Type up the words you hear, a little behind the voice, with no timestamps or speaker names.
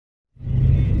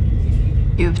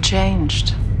You've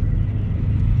changed.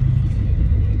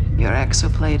 Your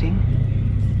exoplating,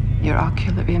 your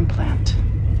ocular implant.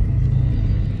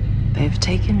 They've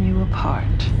taken you apart.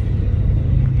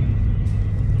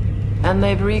 And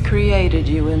they've recreated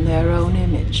you in their own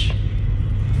image.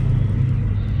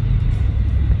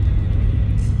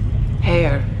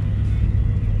 Hair,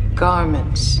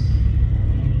 garments.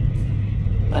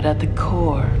 But at the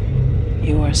core,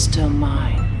 you are still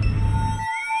mine.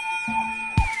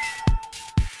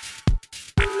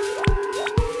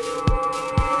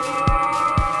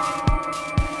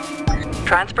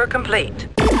 Transfer complete.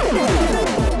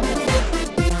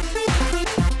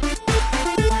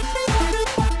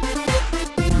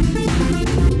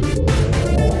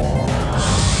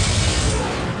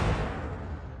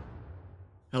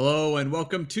 Hello and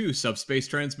welcome to Subspace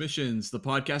Transmissions, the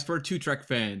podcast where two Trek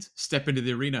fans step into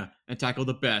the arena and tackle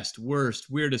the best,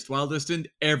 worst, weirdest, wildest, and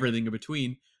everything in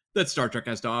between that Star Trek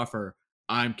has to offer.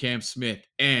 I'm Cam Smith,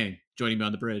 and joining me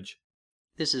on the bridge,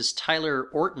 this is Tyler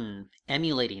Orton,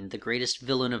 emulating the greatest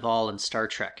villain of all in Star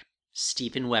Trek,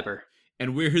 Steven Weber.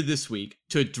 And we're here this week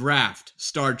to draft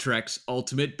Star Trek's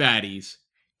ultimate baddies.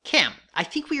 Cam, I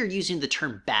think we are using the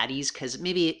term baddies because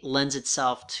maybe it lends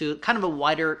itself to kind of a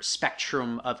wider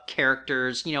spectrum of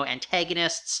characters,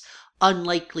 antagonists,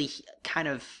 unlikely kind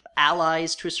of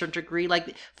allies to a certain degree,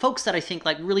 like folks that I think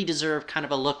like really deserve kind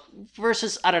of a look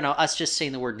versus, I don't know, us just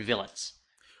saying the word villains.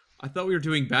 I thought we were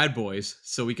doing bad boys,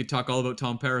 so we could talk all about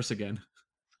Tom Paris again.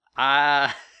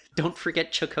 Don't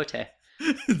forget Chakotay.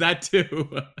 That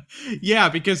too. Yeah,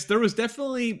 because there was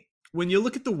definitely, when you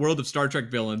look at the world of Star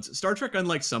Trek villains, Star Trek,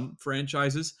 unlike some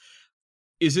franchises,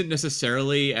 isn't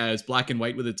necessarily as black and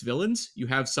white with its villains. You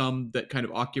have some that kind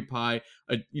of occupy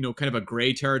a, kind of a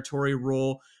gray territory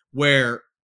role where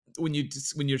when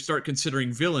you start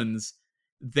considering villains,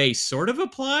 they sort of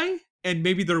apply and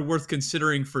maybe they're worth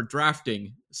considering for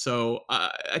drafting. So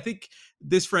I think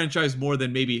this franchise, more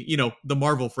than maybe, the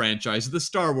Marvel franchise, the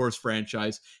Star Wars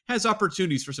franchise, has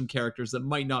opportunities for some characters that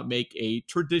might not make a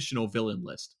traditional villain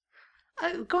list.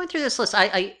 Going through this list,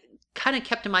 I kind of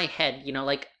kept in my head,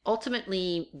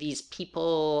 ultimately these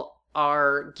people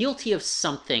are guilty of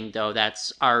something, though,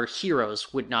 that's our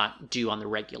heroes would not do on the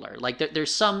regular. Like,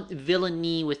 there's some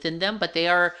villainy within them, but they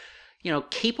are,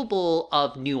 capable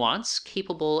of nuance,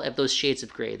 capable of those shades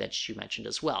of gray that you mentioned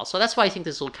as well. So that's why I think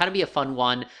this will kind of be a fun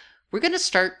one. We're going to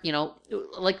start,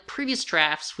 like previous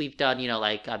drafts we've done,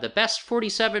 the best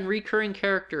 47 recurring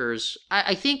characters.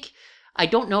 I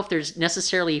don't know if there's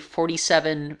necessarily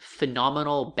 47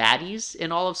 phenomenal baddies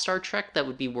in all of Star Trek that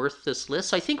would be worth this list.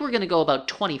 So I think we're going to go about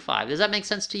 25. Does that make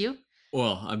sense to you?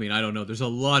 Well, I mean, I don't know. There's a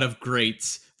lot of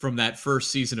greats from that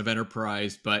first season of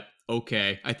Enterprise, but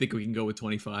okay, I think we can go with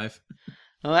 25.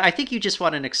 I think you just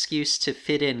want an excuse to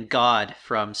fit in God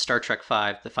from Star Trek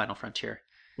V, The Final Frontier.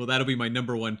 Well, that'll be my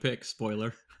number one pick,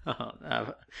 spoiler.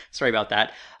 Sorry about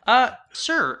that.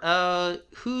 Sir,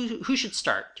 who should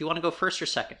start? Do you want to go first or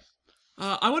second?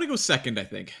 I want to go second, I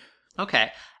think.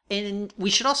 Okay. And we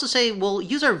should also say we'll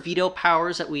use our veto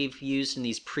powers that we've used in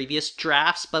these previous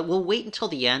drafts, but we'll wait until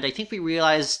the end. I think we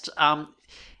realized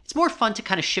it's more fun to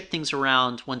kind of shift things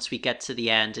around once we get to the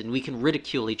end, and we can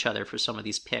ridicule each other for some of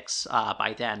these picks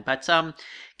by then. But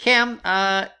Cam,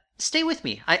 stay with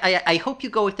me. I hope you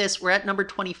go with this. We're at number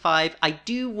 25. I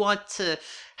do want to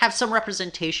have some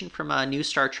representation from a new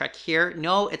Star Trek here.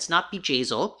 No, it's not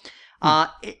Bjayzl.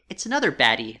 It's another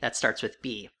baddie that starts with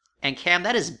B. And Cam,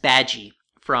 that is Badgie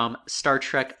from Star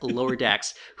Trek Lower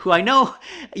Decks, who I know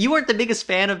you weren't the biggest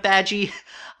fan of Badgie.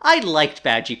 I liked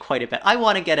Badgie quite a bit. I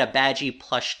want to get a Badgie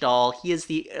plush doll. He is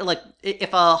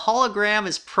if a hologram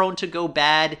is prone to go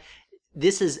bad,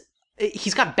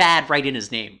 he's got bad right in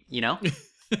his name,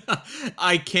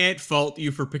 I can't fault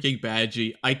you for picking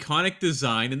Badgie. Iconic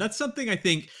design, and that's something I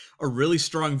think a really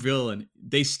strong villain,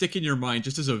 they stick in your mind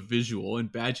just as a visual,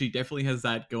 and Badgie definitely has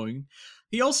that going.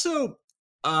 He also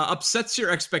upsets your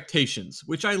expectations,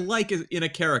 which I like in a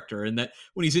character, in that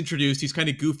when he's introduced, he's kind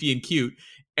of goofy and cute,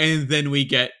 and then we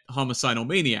get homicidal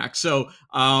maniac. So,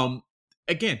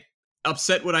 again,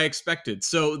 upset what I expected.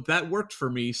 So that worked for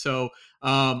me. So,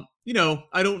 I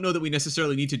don't know that we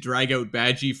necessarily need to drag out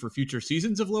Badgie for future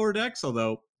seasons of Lower Decks,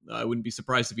 although I wouldn't be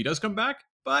surprised if he does come back.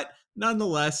 But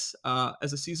nonetheless,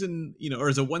 as a season, or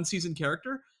as a one-season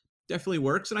character, definitely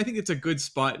works. And I think it's a good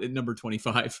spot at number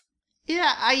 25.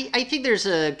 Yeah, I think there's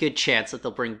a good chance that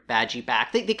they'll bring Badgie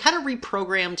back. They kind of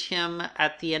reprogrammed him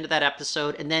at the end of that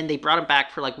episode, and then they brought him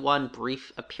back for like one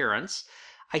brief appearance.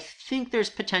 I think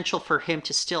there's potential for him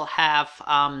to still have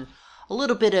a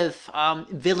little bit of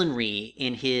villainry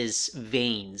in his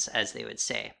veins, as they would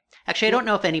say. Actually, I don't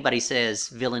know if anybody says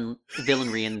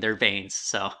villainry in their veins,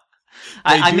 so...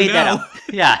 I do made that now. up.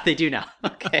 Yeah, they do now.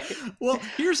 Okay. Well,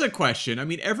 here's a question. I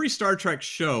mean, every Star Trek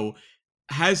show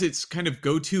has its kind of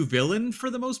go-to villain for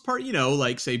the most part,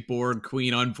 like say Borg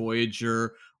Queen on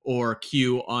Voyager or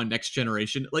Q on Next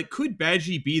Generation. Like, could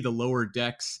Badgie be the lower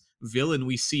decks villain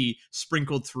we see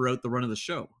sprinkled throughout the run of the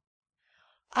show?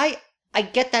 I I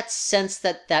get that sense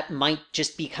that that might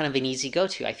just be kind of an easy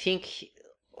go-to. I think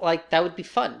like that would be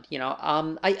fun, you know.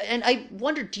 I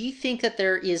wonder, do you think that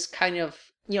there is kind of,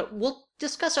 we'll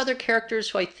discuss other characters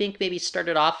who I think maybe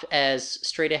started off as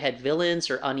straight ahead villains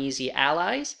or uneasy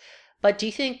allies, but do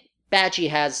you think Badgie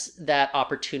has that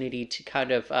opportunity to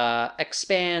kind of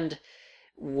expand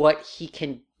what he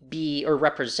can be or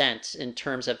represent in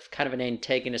terms of kind of an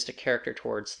antagonistic character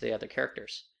towards the other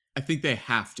characters? I think they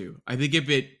have to. I think if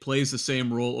it plays the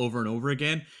same role over and over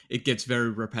again, it gets very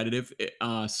repetitive.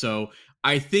 So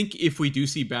I think if we do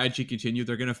see Badgie continue,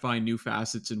 they're going to find new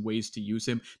facets and ways to use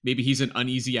him. Maybe he's an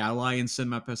uneasy ally in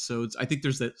some episodes. I think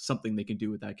there's something they can do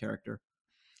with that character.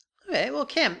 Okay, well,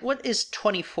 Cam, what is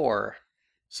 24?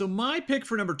 So my pick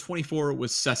for number 24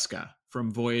 was Seska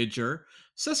from Voyager.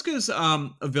 Seska's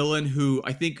a villain who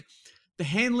I think the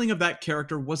handling of that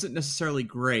character wasn't necessarily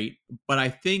great, but I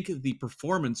think the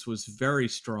performance was very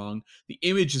strong. The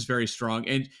image is very strong,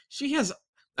 and she has.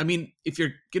 I mean, if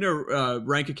you're gonna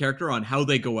rank a character on how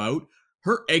they go out,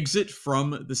 her exit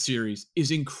from the series is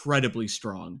incredibly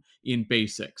strong in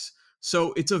basics.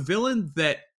 So it's a villain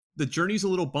that the journey's a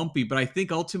little bumpy, but I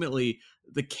think ultimately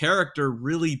the character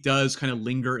really does kind of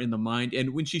linger in the mind.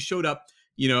 And when she showed up,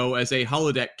 as a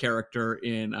holodeck character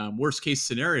in Worst Case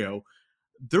Scenario,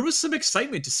 there was some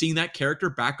excitement to seeing that character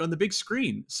back on the big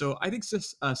screen. So I think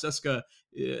Seska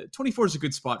 24 is a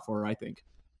good spot for her, I think.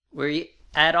 Were you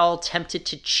at all tempted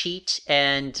to cheat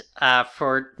and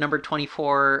for number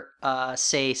 24,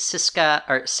 say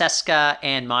Seska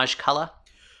and Maj Kala?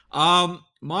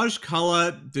 Maj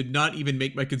Kala did not even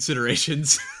make my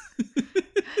considerations.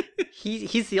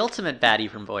 He's the ultimate baddie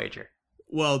from Voyager.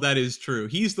 Well, that is true.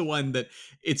 He's the one that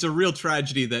it's a real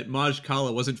tragedy that Maj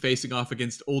Kala wasn't facing off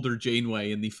against older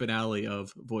Janeway in the finale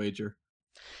of Voyager.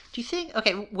 Do you think,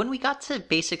 okay, when we got to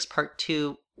Basics Part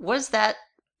 2, was that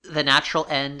the natural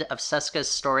end of Seska's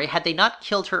story? Had they not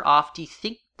killed her off, do you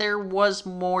think there was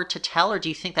more to tell, or do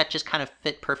you think that just kind of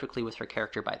fit perfectly with her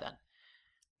character by then?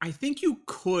 I think you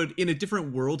could, in a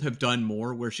different world, have done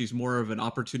more where she's more of an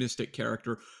opportunistic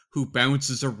character who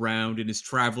bounces around and is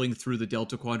traveling through the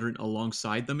Delta Quadrant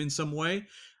alongside them in some way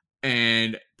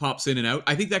and pops in and out.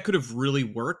 I think that could have really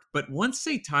worked, but once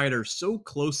they tied her so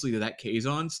closely to that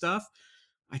Kazon stuff,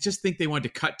 I just think they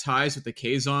wanted to cut ties with the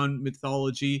Kazon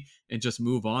mythology and just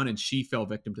move on, and she fell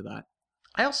victim to that.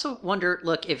 I also wonder,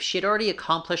 look, if she had already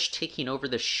accomplished taking over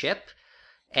the ship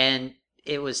and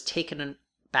it was taken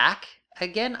back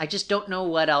again, I just don't know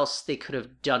what else they could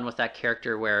have done with that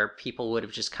character where people would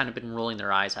have just kind of been rolling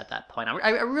their eyes at that point.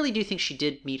 I really do think she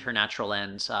did meet her natural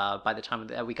ends by the time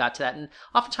that we got to that. And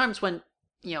oftentimes when,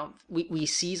 we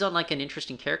seize on like an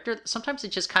interesting character, sometimes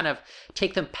it just kind of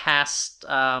take them past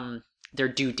their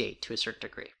due date to a certain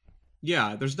degree.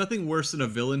 Yeah, there's nothing worse than a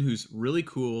villain who's really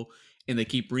cool and they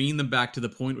keep bringing them back to the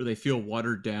point where they feel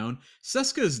watered down.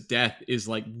 Seska's death is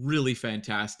like really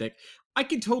fantastic. I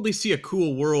can totally see a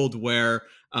cool world where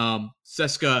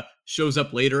Seska shows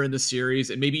up later in the series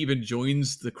and maybe even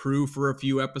joins the crew for a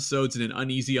few episodes in an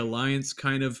uneasy alliance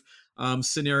kind of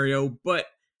scenario. But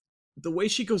the way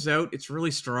she goes out, it's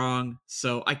really strong.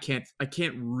 So I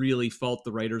can't really fault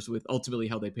the writers with ultimately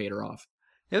how they paid her off.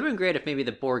 It would have been great if maybe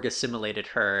the Borg assimilated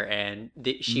her and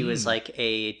she was like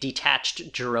a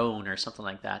detached drone or something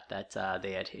like that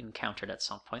they had encountered at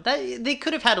some point. They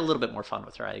could have had a little bit more fun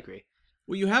with her, I agree.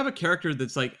 Well, you have a character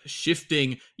that's like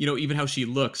shifting, even how she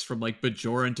looks from like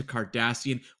Bajoran to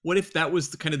Cardassian. What if that was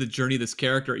the kind of the journey of this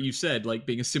character, you said, like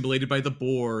being assimilated by the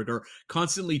Borg or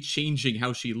constantly changing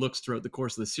how she looks throughout the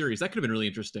course of the series? That could have been really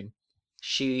interesting.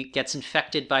 She gets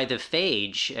infected by the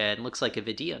phage and looks like a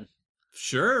Vidian.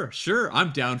 Sure.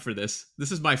 I'm down for this.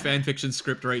 This is my fan fiction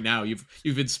script right now. You've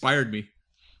inspired me.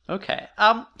 Okay.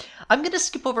 I'm going to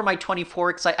skip over my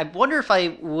 24 because I wonder if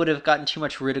I would have gotten too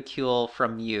much ridicule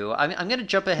from you. I'm going to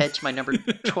jump ahead to my number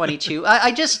 22.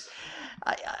 I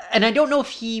don't know if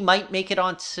he might make it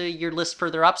onto your list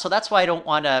further up, so that's why I don't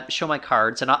want to show my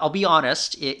cards. And I'll be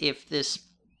honest, if this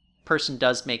person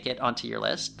does make it onto your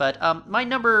list. But my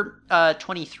number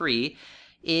 23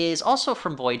 is also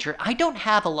from Voyager. I don't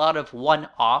have a lot of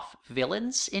one-off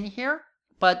villains in here,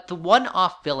 but the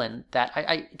one-off villain that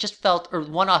I just felt, or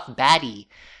one-off baddie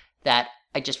that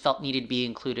I just felt needed to be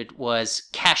included was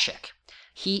Kashyyyk.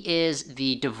 He is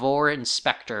the Devore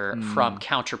Inspector from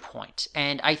Counterpoint.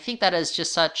 And I think that is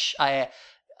just such a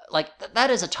like that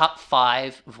is a top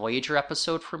 5 Voyager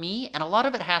episode for me, and a lot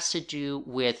of it has to do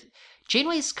with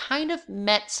Janeway's kind of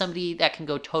met somebody that can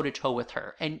go toe to toe with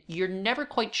her, and you're never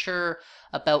quite sure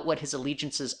about what his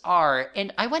allegiances are.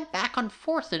 And I went back and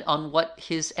forth on what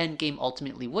his end game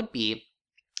ultimately would be.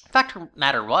 Fact of the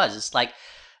matter was, like,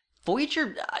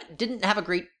 Voyager didn't have a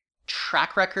great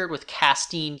track record with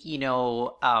casting,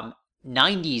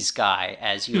 90s guy,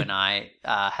 as you and I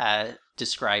had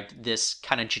described, this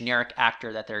kind of generic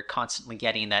actor that they're constantly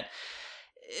getting that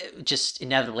just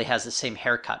inevitably has the same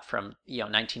haircut from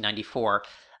 1994.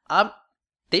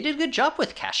 They did a good job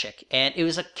with Kashyyyk, and it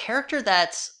was a character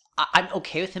that's I'm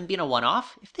okay with him being a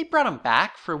one-off. If they brought him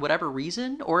back for whatever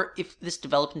reason, or if this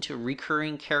developed into a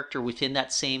recurring character within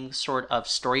that same sort of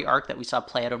story arc that we saw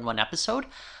play out in one episode,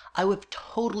 I would have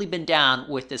totally been down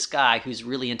with this guy who's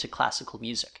really into classical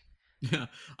music. Yeah,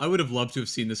 I would have loved to have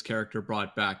seen this character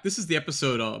brought back. This is the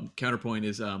episode, Counterpoint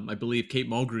is, I believe, Kate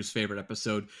Mulgrew's favorite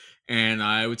episode, and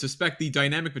I would suspect the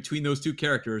dynamic between those two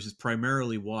characters is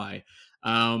primarily why.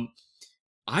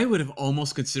 I would have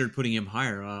almost considered putting him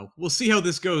higher. We'll see how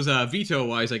this goes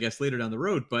veto-wise, I guess, later down the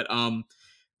road, but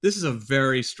this is a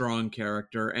very strong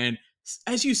character, and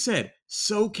as you said,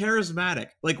 so charismatic.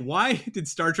 Like, why did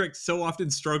Star Trek so often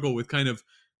struggle with kind of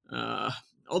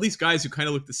all these guys who kind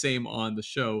of look the same on the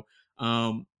show?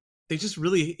 They just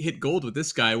really hit gold with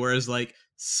this guy, whereas like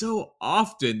so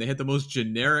often they had the most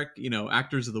generic,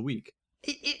 actors of the week.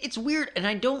 It's weird, and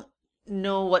I don't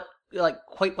know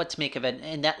quite what to make of it.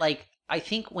 And that, like, I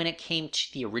think when it came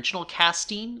to the original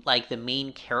casting, like the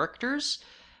main characters,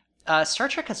 Star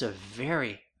Trek has a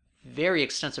very, very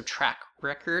extensive track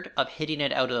record of hitting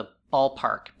it out of the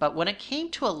ballpark. But when it came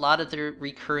to a lot of the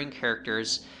recurring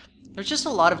characters, there's just a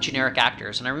lot of generic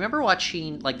actors. And I remember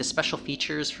watching like the special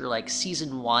features for like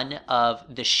season 1 of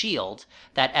The Shield,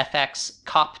 that FX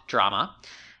cop drama.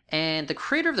 And the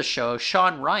creator of the show,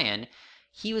 Sean Ryan,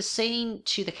 he was saying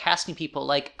to the casting people,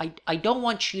 like, I don't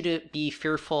want you to be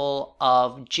fearful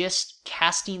of just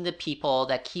casting the people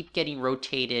that keep getting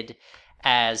rotated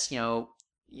as,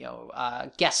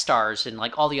 guest stars in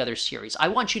like all the other series. I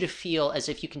want you to feel as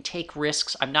if you can take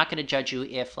risks. I'm not going to judge you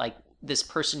if like this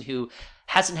person who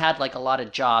hasn't had like a lot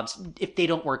of jobs, if they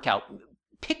don't work out.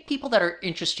 Pick people that are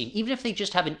interesting, even if they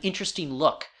just have an interesting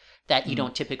look that you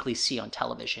don't typically see on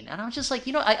television. And I was just like,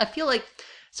 I feel like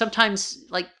sometimes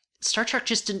like Star Trek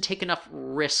just didn't take enough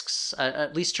risks,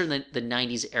 at least during the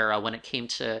 90s era when it came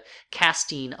to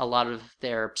casting a lot of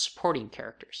their supporting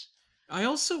characters. I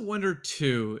also wonder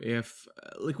too if,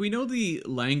 like, we know the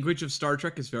language of Star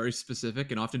Trek is very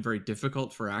specific and often very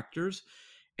difficult for actors.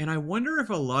 And I wonder if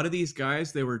a lot of these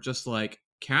guys, they were just like,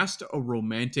 cast a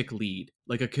romantic lead,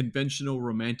 like a conventional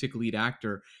romantic lead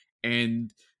actor,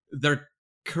 and their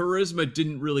charisma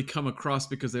didn't really come across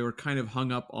because they were kind of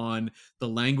hung up on the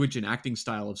language and acting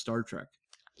style of Star Trek.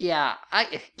 Yeah,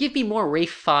 give me more Ralph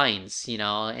Fiennes,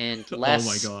 and less. Oh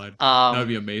my god, that would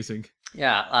be amazing.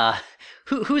 Yeah,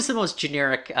 who's the most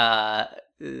generic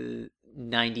 90s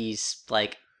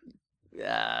like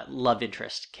love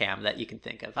interest, Cam, that you can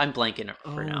think of? I'm blanking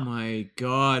for now. Oh my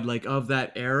god, like of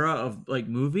that era of like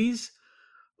movies?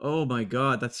 Oh my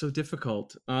god, that's so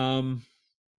difficult. That's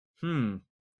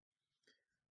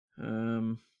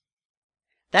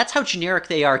how generic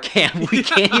they are, Cam. We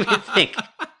can't even think.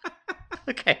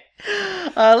 Okay.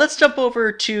 Let's jump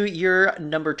over to your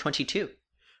number 22.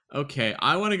 Okay,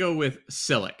 I want to go with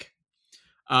Silik.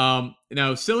 Now,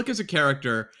 Silik is a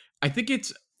character. I think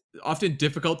it's often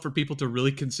difficult for people to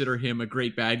really consider him a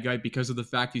great bad guy because of the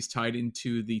fact he's tied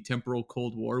into the temporal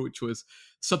Cold War, which was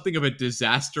something of a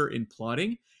disaster in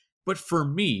plotting. But for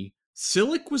me,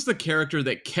 Silik was the character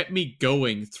that kept me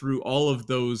going through all of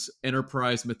those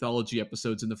Enterprise mythology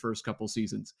episodes in the first couple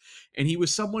seasons. And he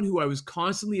was someone who I was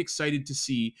constantly excited to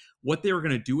see what they were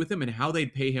going to do with him and how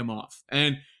they'd pay him off.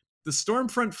 And the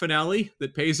Stormfront finale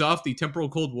that pays off the temporal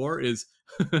Cold War is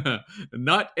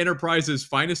not Enterprise's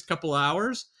finest couple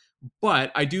hours,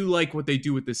 but I do like what they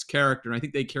do with this character, and I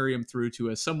think they carry him through to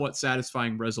a somewhat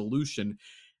satisfying resolution.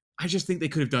 I just think they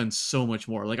could have done so much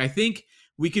more. Like, I think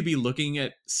we could be looking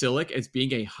at Silik as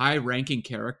being a high-ranking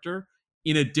character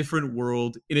in a different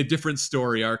world, in a different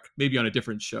story arc, maybe on a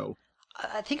different show.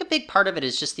 I think a big part of it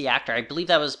is just the actor. I believe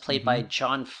that was played by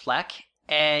John Fleck,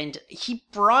 and he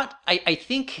brought, I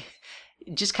think,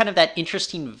 just kind of that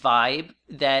interesting vibe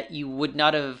that you would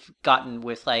not have gotten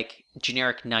with like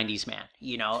generic 90s man,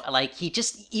 like he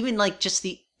just, even like just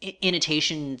the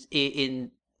intonation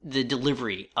in the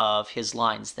delivery of his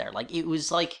lines there. Like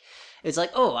it's like,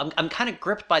 oh, I'm kind of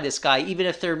gripped by this guy, even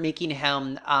if they're making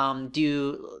him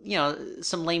do,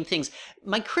 some lame things.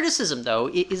 My criticism though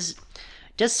is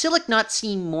Does Silic not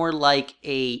seem more like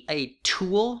a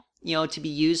tool, to be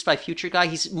used by Future Guy?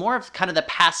 He's more of kind of the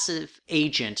passive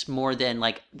agent more than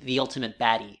like the ultimate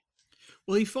baddie.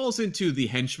 Well, he falls into the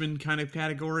henchman kind of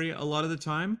category a lot of the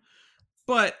time,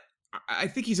 but I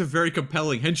think he's a very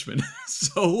compelling henchman.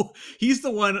 So he's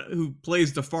the one who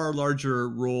plays the far larger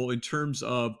role in terms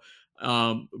of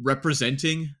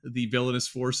representing the villainous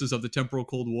forces of the temporal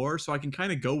Cold War. So I can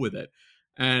kind of go with it.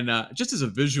 And just as a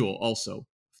visual, also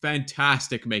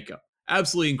fantastic makeup,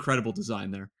 absolutely incredible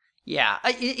design there. Yeah,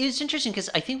 it's interesting because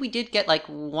I think we did get like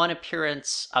one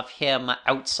appearance of him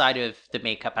outside of the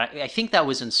makeup. I think that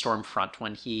was in Stormfront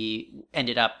when he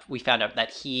ended up. We found out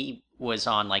that he was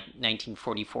on like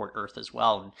 1944 Earth as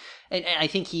well, and I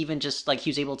think he even just like he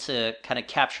was able to kind of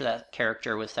capture that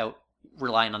character without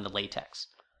relying on the latex.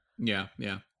 Yeah,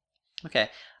 yeah. Okay.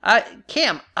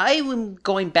 Cam, I am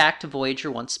going back to Voyager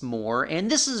once more,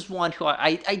 and this is one who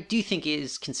I do think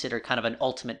is considered kind of an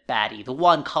ultimate baddie, the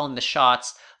one calling the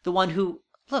shots, the one who,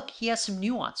 look, he has some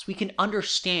nuance. We can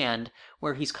understand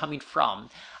where he's coming from.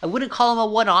 I wouldn't call him a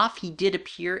one-off. He did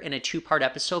appear in a two-part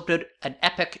episode, but an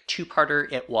epic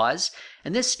two-parter it was.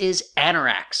 And this is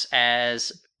Anorax,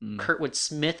 as Kurtwood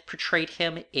Smith portrayed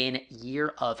him in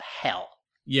Year of Hell.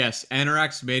 Yes,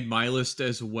 Anorax made my list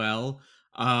as well.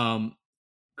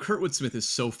 Kurtwood Smith is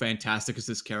so fantastic as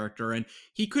this character, and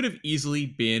he could have easily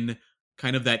been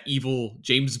kind of that evil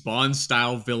James Bond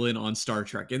style villain on Star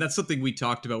Trek. And that's something we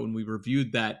talked about when we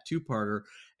reviewed that two-parter,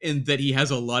 and that he has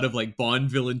a lot of like Bond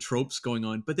villain tropes going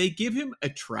on, but they give him a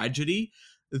tragedy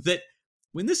that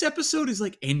when this episode is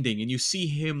like ending and you see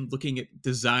him looking at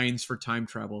designs for time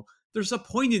travel, there's a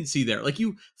poignancy there. Like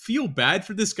you feel bad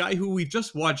for this guy who we've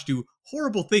just watched do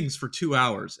horrible things for 2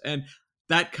 hours. And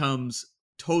that comes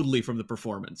totally from the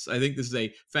performance. I think this is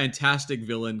a fantastic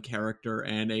villain character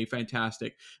and a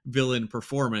fantastic villain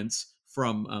performance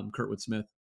from Kurtwood Smith.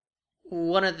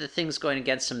 One of the things going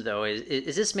against him, though,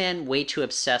 is this man way too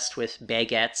obsessed with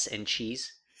baguettes and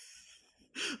cheese?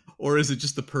 Or is it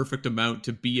just the perfect amount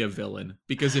to be a villain?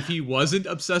 Because if he wasn't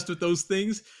obsessed with those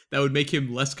things, that would make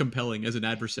him less compelling as an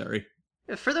adversary.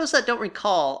 For those that don't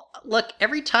recall, look,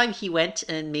 every time he went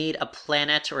and made a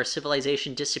planet or a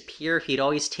civilization disappear, he'd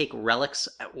always take relics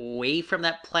away from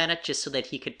that planet just so that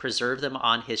he could preserve them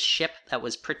on his ship that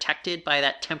was protected by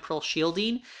that temporal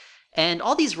shielding. And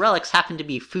all these relics happened to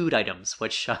be food items,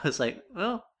 which I was like,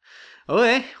 well,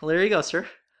 okay, well, there you go, sir.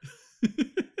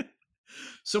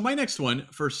 So my next one,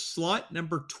 for slot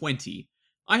number 20,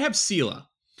 I have Sela.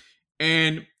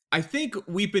 And I think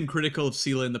we've been critical of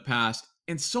Sela in the past,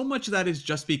 and so much of that is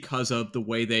just because of the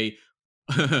way they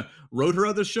wrote her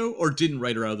out of the show or didn't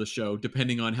write her out of the show,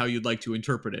 depending on how you'd like to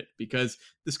interpret it, because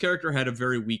this character had a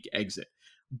very weak exit.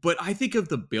 But I think of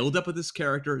the buildup of this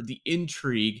character, the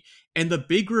intrigue, and the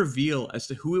big reveal as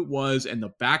to who it was and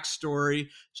the backstory,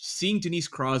 seeing Denise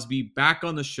Crosby back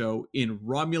on the show in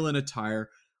Romulan attire.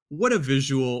 What a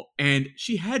visual. And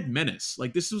she had menace.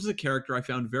 Like, this was a character I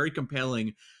found very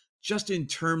compelling, just in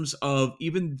terms of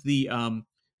even the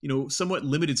somewhat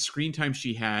limited screen time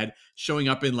she had, showing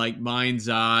up in like Mind's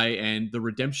Eye and the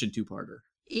Redemption two-parter.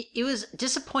 It was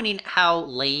disappointing how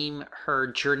lame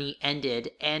her journey ended,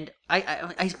 and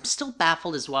I'm still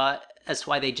baffled as to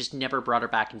why they just never brought her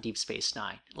back in Deep Space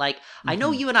Nine. Like, I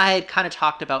know you and I had kind of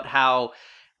talked about how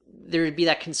there would be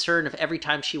that concern of every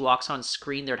time she walks on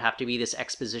screen, there'd have to be this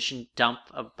exposition dump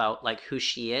about like who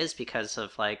she is because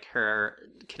of like her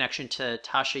connection to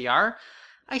Tasha Yar.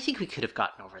 I think we could have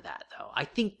gotten over that, though. I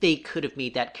think they could have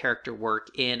made that character work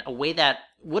in a way that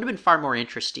would have been far more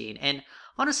interesting. And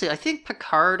honestly, I think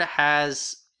Picard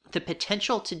has the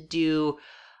potential to do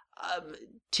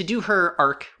her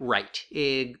arc right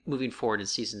moving forward in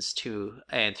seasons 2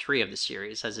 and 3 of the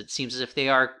series, as it seems as if they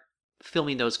are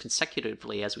filming those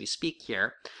consecutively as we speak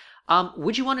here.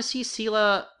 Would you want to see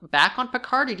Sela back on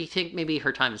Picard, or do you think maybe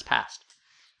her time has passed?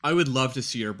 I would love to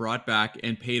see her brought back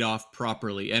and paid off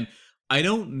properly. And I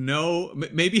don't know,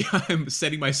 maybe I'm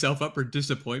setting myself up for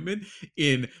disappointment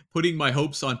in putting my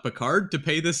hopes on Picard to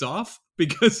pay this off,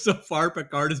 because so far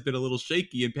Picard has been a little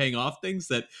shaky in paying off things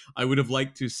that I would have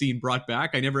liked to have seen brought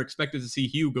back. I never expected to see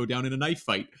Hugh go down in a knife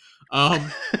fight.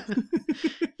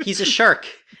 He's a shark.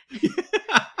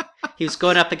 He was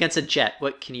going up against a jet.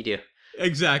 What can you do?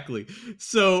 Exactly.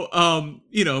 So,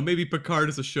 maybe Picard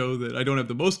is a show that I don't have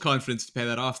the most confidence to pay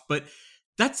that off. But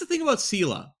that's the thing about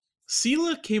Sela.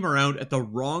 Sela came around at the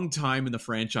wrong time in the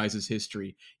franchise's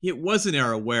history. It was an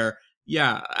era where,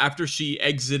 after she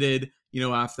exited,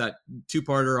 after that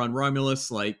two-parter on Romulus,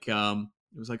 it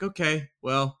was like, okay,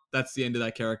 well, that's the end of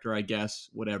that character, I guess,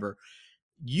 whatever.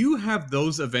 you have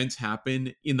those events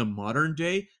happen in the modern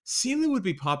day, Celia would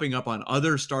be popping up on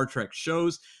other Star Trek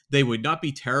shows. They would not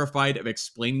be terrified of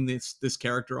explaining this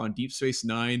character on Deep Space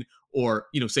Nine, or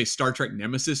say Star Trek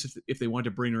Nemesis, if they want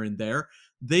to bring her in there.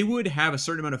 They would have a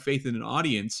certain amount of faith in an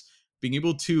audience being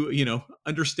able to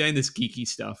understand this geeky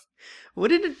stuff.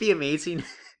 Wouldn't it be amazing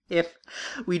if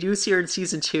we do see her in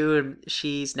season 2 and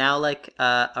she's now like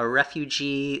a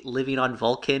refugee living on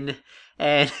Vulcan,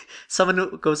 and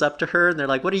someone goes up to her and they're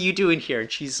like, "What are you doing here?"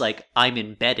 And she's like, "I'm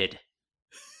embedded."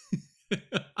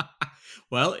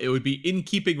 Well, it would be in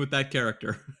keeping with that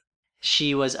character.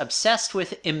 She was obsessed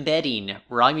with embedding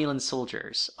Romulan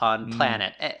soldiers on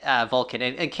planet Vulcan.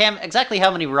 And Cam, exactly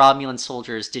how many Romulan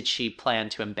soldiers did she plan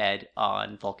to embed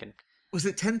on Vulcan? Was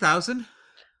it 10,000?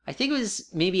 I think it was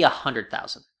maybe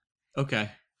 100,000.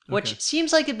 Okay. Which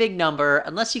seems like a big number,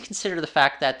 unless you consider the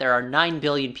fact that there are 9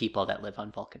 billion people that live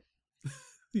on Vulcan.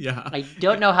 Yeah. I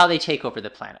don't know how they take over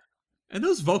the planet. And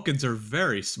those Vulcans are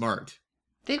very smart.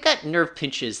 They've got nerve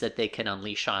pinches that they can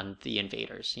unleash on the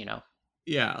invaders,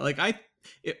 Yeah, like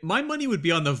my money would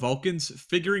be on the Vulcans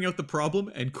figuring out the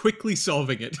problem and quickly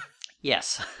solving it.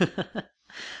 Yes.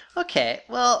 Okay,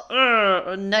 well,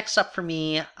 next up for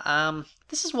me,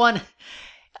 this is one,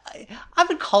 I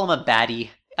would call him a baddie.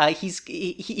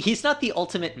 He's not the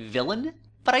ultimate villain,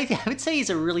 but I would say he's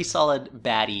a really solid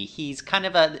baddie. He's kind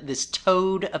of this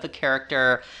toad of a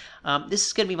character. This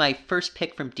is going to be my first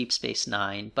pick from Deep Space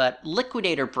Nine, but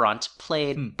Liquidator Brunt,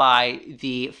 played by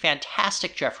the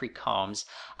fantastic Jeffrey Combs.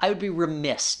 I would be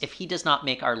remiss if he does not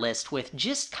make our list with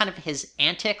just kind of his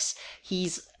antics.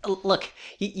 Look,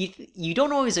 you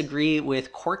don't always agree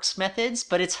with Quark's methods,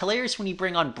 but it's hilarious when you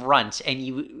bring on Brunt and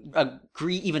you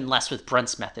agree even less with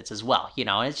Brunt's methods as well.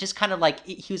 And it's just kind of like,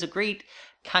 he was a great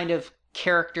kind of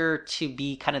character to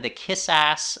be kind of the kiss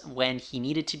ass when he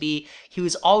needed to be. He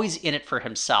was always in it for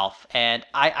himself, and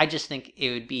I just think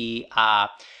it would be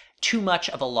too much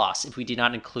of a loss if we did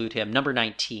not include him, number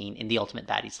 19, in the Ultimate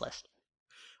Baddies list.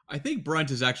 I think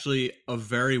Brunt is actually a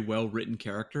very well written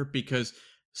character, because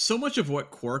so much of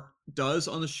what Quark does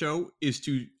on the show is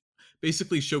to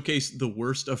basically showcase the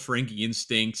worst of Ferengi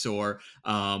instincts, or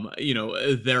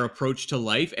their approach to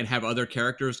life, and have other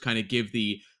characters kind of give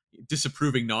the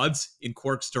disapproving nods in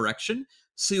Quark's direction.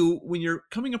 So when you're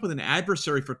coming up with an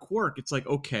adversary for Quark, it's like,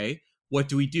 okay, what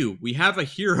do? We have a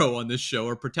hero on this show,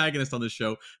 or protagonist on this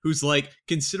show, who's like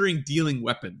considering dealing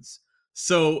weapons.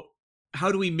 So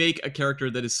how do we make a character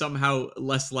that is somehow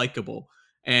less likable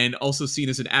and also seen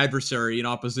as an adversary in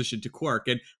opposition to Quark?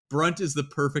 And Brunt is the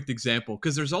perfect example,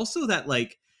 because there's also that,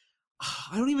 like,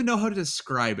 I don't even know how to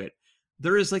describe it.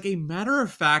 There is like a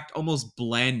matter-of-fact, almost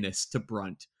blandness to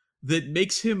Brunt that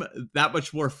makes him that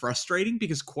much more frustrating,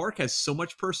 because Quark has so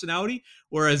much personality,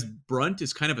 whereas Brunt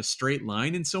is kind of a straight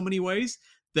line in so many ways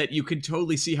that you can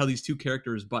totally see how these two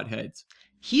characters butt heads.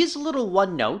 He is a little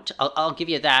one note, I'll give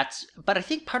you that, but I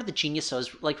think part of the genius though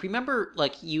is, like, remember,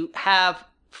 like, you have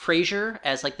Frasier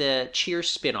as like the Cheers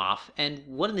spin-off, and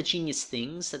one of the genius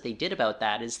things that they did about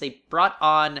that is they brought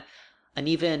on an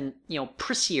even,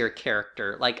 prissier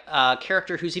character, like a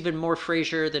character who's even more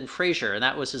Frasier than Frasier, and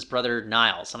that was his brother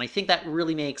Niles. And I think that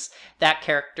really makes that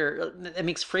character, it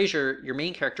makes Frasier, your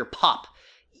main character, pop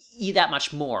that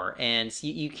much more, and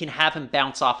you can have him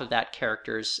bounce off of that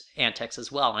character's antics as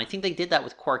well. And I think they did that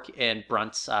with Quark and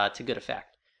Brunt to good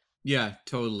effect. Yeah,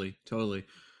 totally.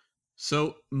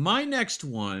 So my next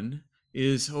one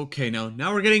is, okay,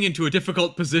 now we're getting into a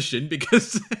difficult position,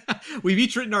 because we've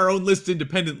each written our own list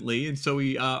independently, and so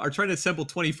we are trying to assemble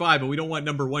 25, but we don't want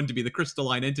number 1 to be the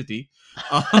crystalline entity.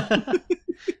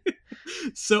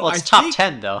 So well, it's top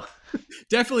 10 though.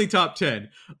 Definitely top 10.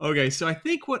 Okay, so I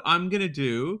think what I'm gonna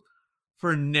do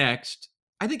for next,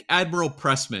 I think Admiral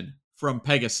Pressman from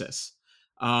Pegasus,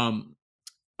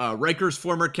 Riker's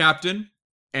former captain,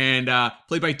 and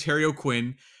played by Terry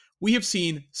O'Quinn. We have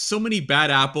seen so many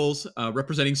bad apples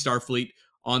representing Starfleet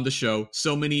on the show,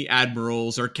 so many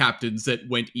admirals or captains that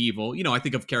went evil. I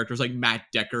think of characters like Matt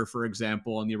Decker, for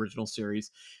example, on the original series.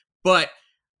 But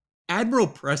Admiral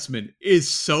Pressman is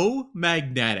so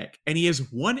magnetic, and he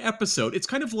has one episode. It's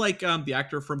kind of like the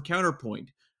actor from Counterpoint,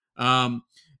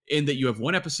 in that you have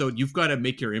one episode, you've got to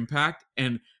make your impact,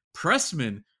 and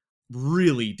Pressman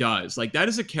really does. Like, that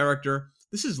is a character.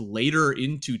 This is later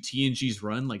into TNG's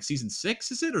run, like season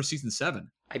 6, is it, or season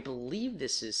 7? I believe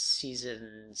this is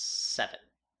season 7.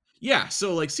 Yeah,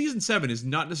 so like season 7 is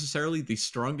not necessarily the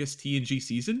strongest TNG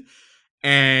season,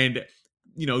 and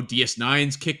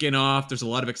DS9's kicking off. There's a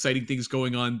lot of exciting things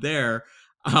going on there,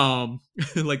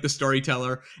 like the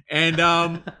storyteller, and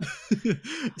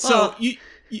so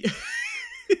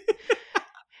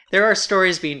there are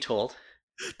stories being told.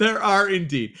 There are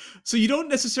indeed. So you don't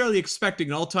necessarily expect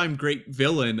an all-time great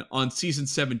villain on season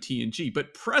 7 TNG,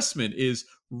 but Pressman is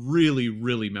really,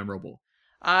 really memorable.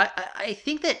 I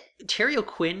think that Terry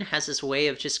O'Quinn has this way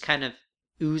of just kind of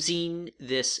oozing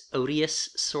this odious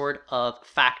sort of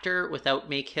factor without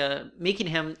making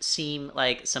him seem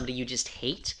like somebody you just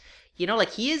hate. You know,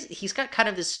 like he's got kind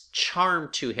of this charm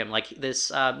to him, like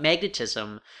this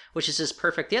magnetism, which is just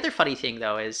perfect. The other funny thing,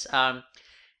 though, is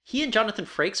he and Jonathan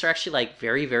Frakes are actually like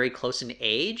very, very close in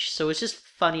age. So it's just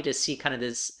funny to see kind of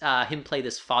this him play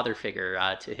this father figure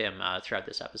to him throughout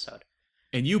this episode.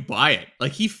 And you buy it.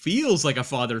 Like, he feels like a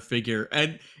father figure.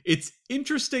 And it's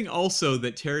interesting also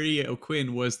that Terry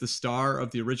O'Quinn was the star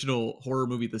of the original horror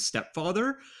movie The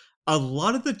Stepfather. A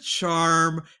lot of the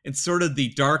charm and sort of the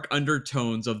dark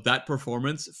undertones of that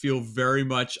performance feel very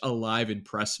much alive in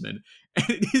Pressman. And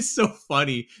it is so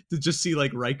funny to just see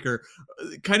like Riker,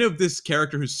 kind of this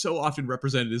character who's so often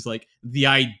represented as like the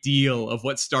ideal of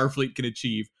what Starfleet can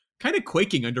achieve, kind of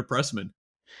quaking under Pressman.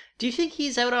 Do you think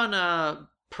he's out on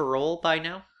parole by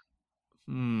now?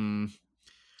 Hmm.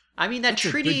 I mean, that That's a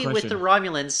good treaty with the question.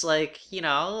 Romulans, like,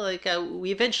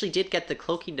 we eventually did get the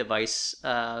cloaking device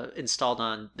installed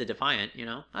on the Defiant, you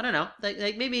know? I don't know.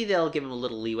 Like maybe they'll give him a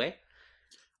little leeway.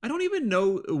 I don't even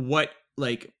know what,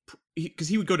 like, because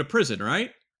he would go to prison,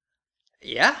 right?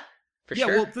 Yeah, for Yeah,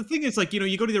 well, sure. the thing is, like,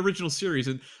 you go to the original series,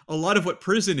 and a lot of what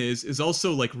prison is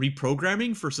also like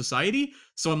reprogramming for society.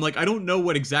 So I'm like, I don't know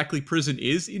what exactly prison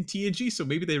is in TNG. So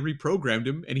maybe they reprogrammed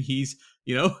him, and he's,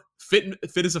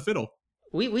 fit as a fiddle.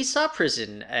 We saw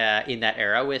Prison in that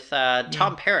era with Yeah,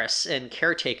 Tom Paris and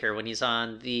Caretaker when he's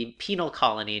on the penal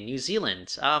colony in New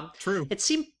Zealand. true. It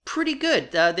seemed pretty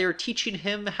good. They were teaching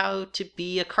him how to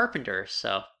be a carpenter,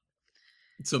 so.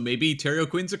 So maybe Terry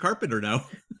O'Quinn's a carpenter now.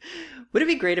 Would it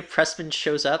be great if Pressman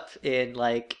shows up in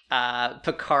like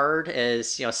Picard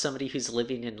as somebody who's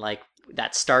living in like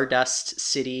that Stardust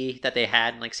city that they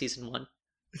had in like season 1?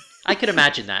 I could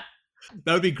imagine that.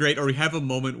 That would be great. Or we have a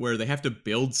moment where they have to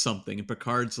build something, and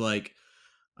Picard's like,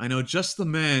 I know just the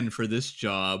man for this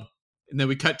job. And then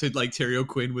we cut to like Terry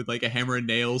O'Quinn with like a hammer and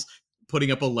nails,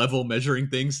 putting up a level, measuring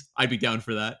things. I'd be down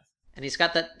for that. And he's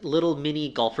got that little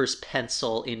mini golfer's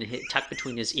pencil tucked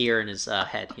between his ear and his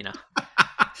head.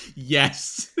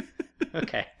 Yes.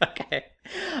 Okay, okay.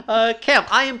 Cam,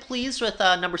 I am pleased with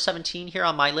number 17 here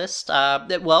on my list.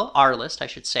 Well, our list, I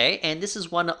should say. And this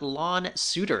is one Lon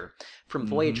Suter from Hmm.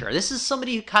 Voyager. This is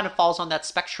somebody who kind of falls on that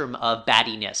spectrum of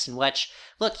baddiness, in which,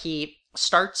 look, he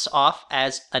starts off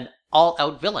as an all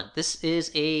out villain. This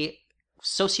is a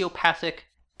sociopathic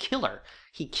killer.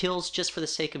 He kills just for the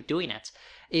sake of doing it.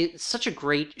 It's such a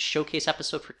great showcase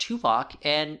episode for Tuvok,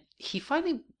 and he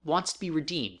finally wants to be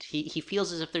redeemed. He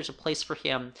feels as if there's a place for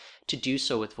him to do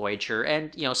so with Voyager.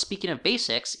 And, speaking of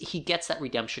basics, he gets that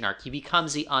redemption arc. He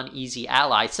becomes the uneasy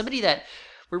ally, somebody that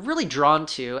we're really drawn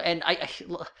to. And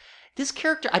this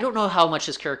character, I don't know how much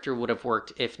this character would have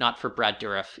worked if not for Brad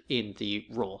Dourif in the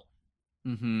role.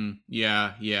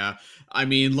 Yeah, yeah. I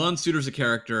mean, Lon Suter's a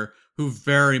character who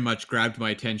very much grabbed my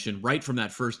attention right from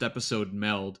that first episode,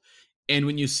 Meld. And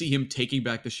when you see him taking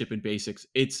back the ship in basics,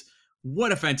 it's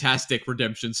what a fantastic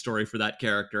redemption story for that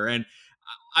character. And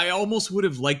I almost would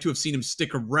have liked to have seen him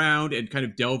stick around and kind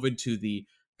of delve into the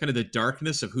kind of the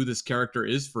darkness of who this character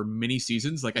is for many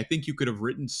seasons. Like, I think you could have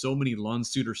written so many Lon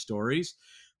Suter stories,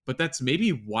 but that's maybe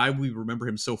why we remember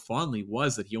him so fondly,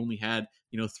 was that he only had,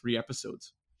 3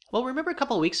 episodes. Well, remember a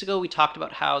couple of weeks ago we talked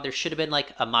about how there should have been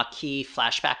like a Maquis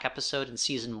flashback episode in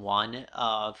season 1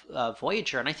 of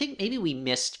Voyager, and I think maybe we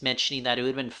missed mentioning that it would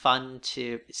have been fun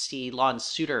to see Lon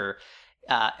Suter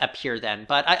appear then.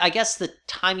 But I guess the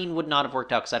timing would not have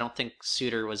worked out because I don't think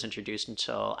Suter was introduced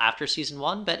until after season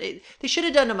 1. But they should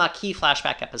have done a Maquis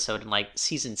flashback episode in like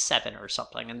season 7 or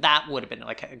something, and that would have been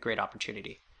like a great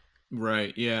opportunity.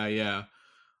 Right. Yeah, yeah.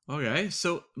 Okay.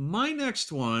 So my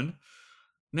next one.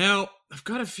 Now, I've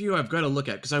got a few I've got to look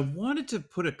at because I wanted to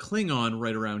put a Klingon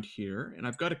right around here, and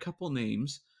I've got a couple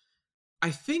names.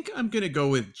 I think I'm going to go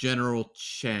with General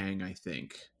Chang, I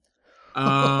think.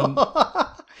 Um,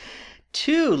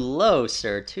 Too low,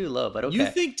 sir. Too low, but you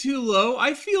okay. think too low?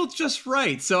 I feel just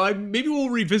right. So maybe we'll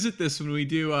revisit this when we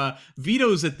do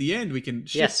vetoes at the end. We can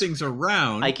shift Yes, things I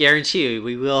around. guarantee you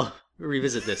we will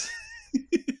revisit this.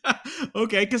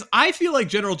 Okay, because I feel like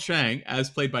General Chang, as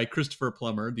played by Christopher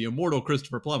Plummer, the immortal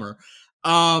Christopher Plummer,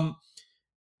 um,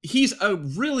 he's a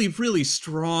really, really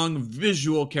strong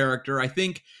visual character. I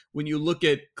think when you look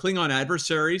at Klingon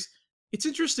adversaries, it's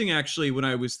interesting actually when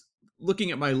I was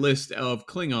looking at my list of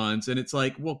Klingons, and it's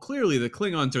like, well, clearly the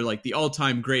Klingons are like the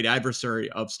all-time great adversary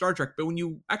of Star Trek, but when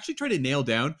you actually try to nail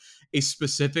down a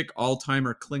specific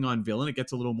all-timer Klingon villain, it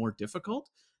gets a little more difficult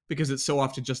because it's so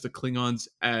often just the Klingons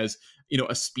as, you know,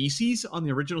 a species on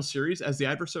the original series as the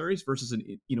adversaries versus an,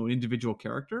 you know, an individual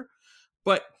character.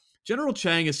 But General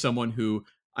Chang is someone who,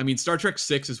 I mean, Star Trek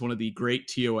 6 is one of the great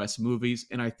TOS movies,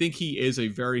 and I think he is a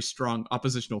very strong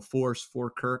oppositional force for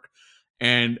Kirk.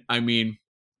 And I mean,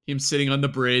 him sitting on the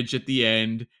bridge at the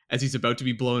end as he's about to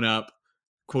be blown up,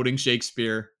 quoting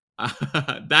Shakespeare,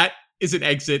 that is an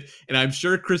exit. And I'm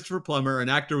sure Christopher Plummer, an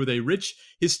actor with a rich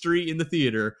history in the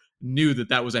theater, knew that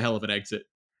that was a hell of an exit.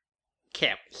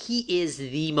 Cam, he is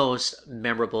the most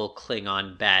memorable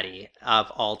Klingon baddie of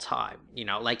all time. You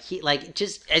know, like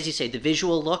just as you say, the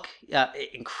visual look,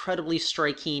 incredibly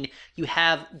striking. You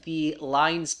have the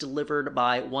lines delivered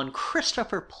by one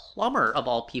Christopher Plummer of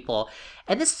all people,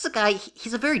 and this is a guy.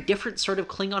 He's a very different sort of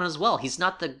Klingon as well. He's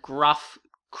not the gruff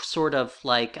sort of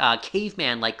like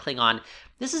caveman like Klingon.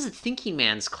 This is a thinking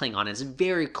man's Klingon. It's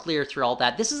very clear through all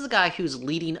that. This is the guy who's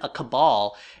leading a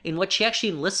cabal in which he actually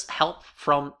enlists help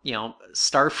from, you know,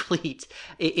 Starfleet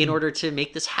in order to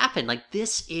make this happen. Like,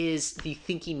 this is the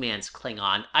thinking man's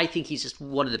Klingon. I think he's just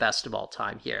one of the best of all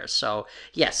time here. So,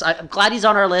 yes, I'm glad he's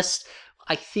on our list.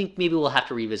 I think maybe we'll have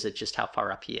to revisit just how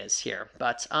far up he is here.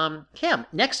 But, Cam,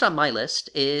 next on my list,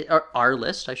 or our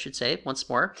list, I should say, once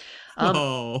more.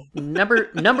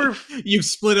 Number You've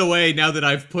split away now that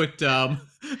I've put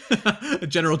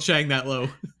General Chang that low.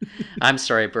 I'm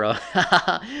sorry, bro.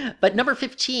 But number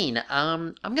 15,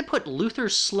 I'm going to put Luther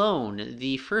Sloan,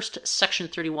 the first Section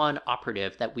 31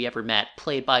 operative that we ever met,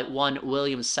 played by one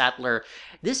William Sadler.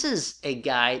 This is a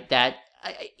guy that,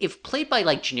 if played by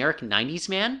like generic 90s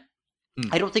man,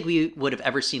 I don't think we would have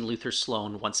ever seen Luther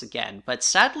Sloan once again. But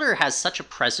Sadler has such a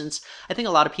presence. I think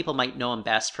a lot of people might know him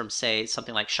best from, say,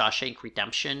 something like Shawshank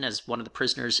Redemption as one of the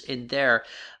prisoners in there.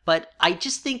 But I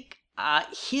just think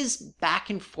his back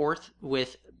and forth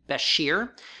with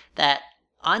Bashir, that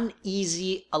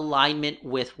uneasy alignment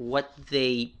with what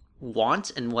they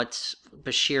want and what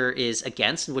Bashir is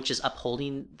against, and which is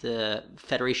upholding the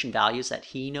Federation values that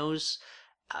he knows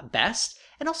best.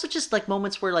 And also just like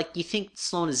moments where like you think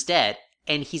Sloan is dead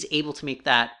and he's able to make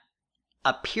that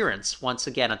appearance once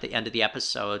again at the end of the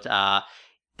episode.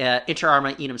 Inter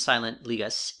Arma Enum Silent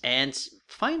Ligas. And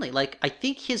finally, like, I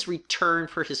think his return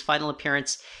for his final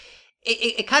appearance,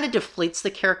 it kind of deflates the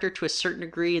character to a certain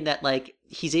degree in that, like,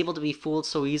 he's able to be fooled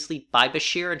so easily by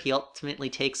Bashir, and he ultimately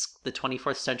takes the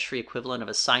 24th century equivalent of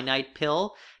a cyanide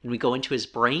pill, and we go into his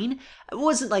brain. It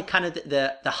wasn't, like, kind of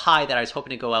the high that I was hoping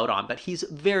to go out on, but he's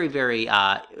very, very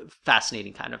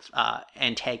fascinating kind of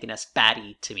antagonist,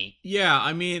 baddie to me. Yeah,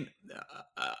 I mean,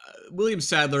 William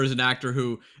Sadler is an actor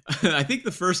who, I think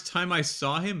the first time I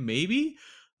saw him, maybe,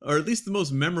 or at least the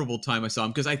most memorable time I saw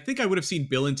him, because I think I would have seen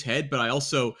Bill and Ted, but I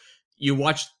also... You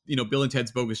watch, you know, Bill and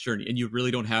Ted's Bogus Journey, and you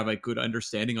really don't have a good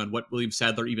understanding on what William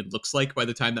Sadler even looks like by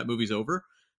the time that movie's over.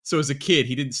 So as a kid,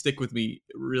 he didn't stick with me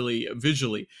really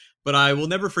visually. But I will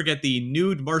never forget the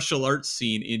nude martial arts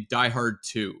scene in Die Hard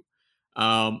 2.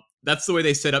 That's the way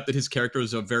they set up that his character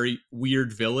was a very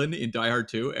weird villain in Die Hard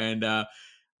 2. And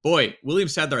boy, William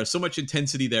Sadler has so much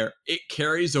intensity there. It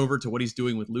carries over to what he's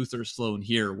doing with Luther Sloan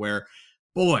here, where,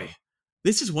 boy,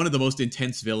 this is one of the most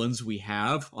intense villains we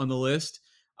have on the list.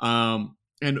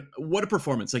 And what a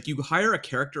performance. Like, you hire a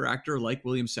character actor like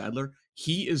William Sadler,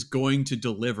 he is going to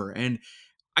deliver. And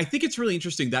I think it's really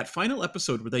interesting, that final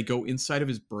episode where they go inside of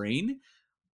his brain.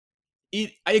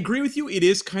 I agree with you. It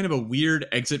is kind of a weird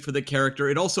exit for the character.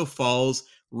 It also falls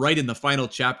right in the final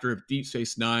chapter of Deep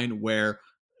Space Nine, where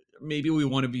maybe we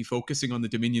want to be focusing on the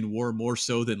Dominion War more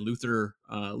so than Luther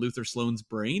Sloan's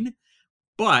brain.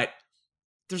 But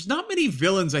there's not many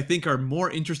villains I think are more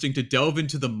interesting to delve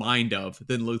into the mind of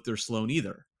than Luther Sloan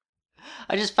either.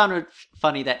 I just found it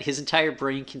funny that his entire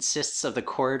brain consists of the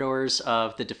corridors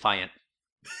of the Defiant.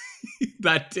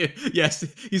 That, yes,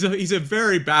 he's a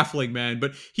very baffling man,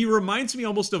 but he reminds me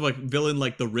almost of a villain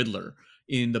like the Riddler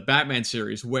in the Batman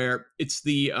series, where it's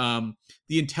the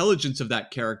intelligence of that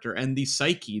character and the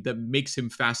psyche that makes him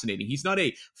fascinating. He's not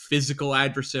a physical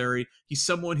adversary. He's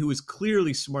someone who is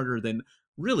clearly smarter than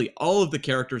really all of the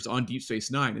characters on Deep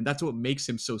Space Nine, and that's what makes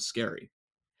him so scary.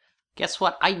 Guess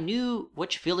what? I knew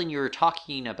which villain you were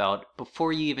talking about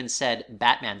before you even said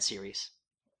Batman series.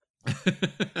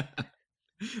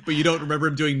 But you don't remember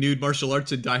him doing nude martial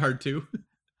arts in Die Hard 2?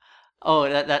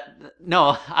 Oh,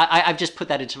 no, I've just put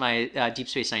that into my Deep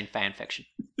Space Nine fan fiction.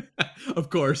 Of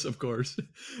course.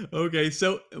 Okay,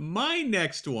 so my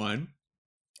next one,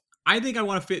 I think I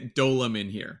want to fit Dolim in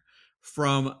here.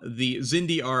 from the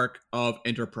Zindi arc of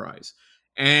Enterprise.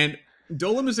 And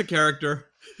Dolim is a character.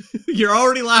 You're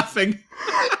already laughing.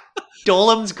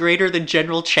 Dolem's greater than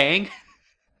General Chang?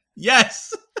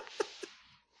 Yes.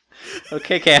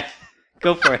 Okay, Cam.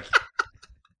 Go for it.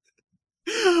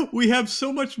 We have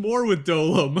so much more with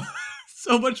Dolim.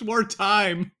 So much more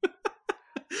time.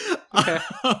 Okay.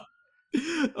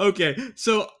 Okay,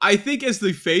 so I think as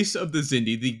the face of the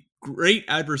Zindi, the great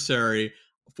adversary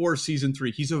for season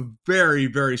 3, he's a very,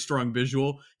 very strong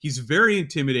visual. He's very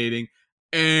intimidating.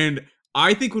 And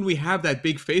I think when we have that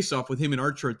big face off with him and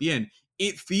Archer at the end,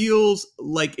 it feels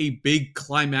like a big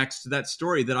climax to that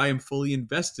story that I am fully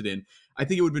invested in. I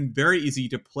think it would have been very easy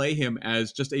to play him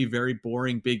as just a very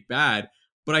boring big bad.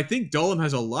 But I think Dolim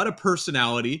has a lot of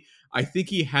personality. I think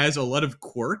he has a lot of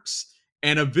quirks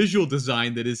and a visual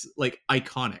design that is like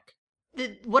iconic.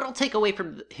 What I'll take away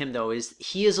from him though is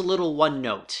he is a little one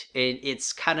note.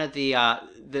 It's kind of he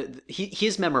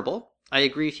is memorable. I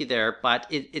agree with you there, but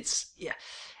it's yeah.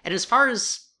 And as far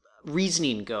as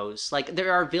reasoning goes, like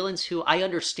there are villains who I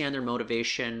understand their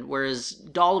motivation, whereas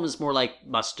Dahlem is more like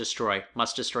must destroy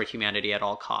humanity at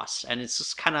all costs, and it's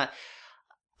just kind of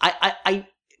I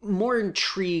more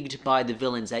intrigued by the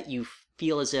villains that you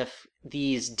feel as if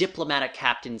these diplomatic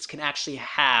captains can actually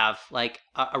have like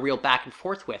a real back and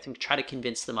forth with and try to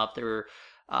convince them of their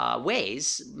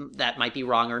ways that might be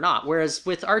wrong or not. Whereas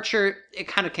with Archer, it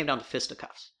kind of came down to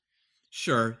fisticuffs.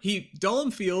 Sure,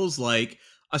 Dolim feels like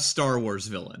a Star Wars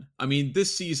villain. I mean,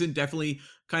 this season definitely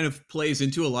kind of plays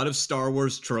into a lot of Star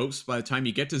Wars tropes by the time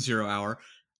you get to Zero Hour.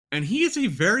 And he is a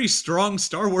very strong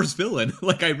Star Wars villain.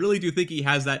 Like, I really do think he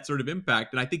has that sort of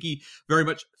impact. And I think he very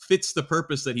much fits the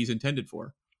purpose that he's intended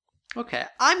for. Okay,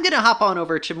 I'm going to hop on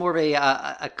over to more of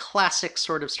a classic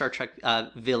sort of Star Trek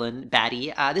villain,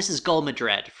 baddie. This is Gul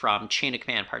Madred from Chain of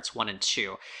Command Parts 1 and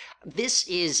 2. This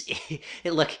is,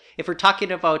 look, if we're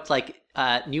talking about like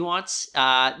nuance,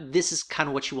 this is kind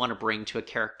of what you want to bring to a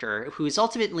character who is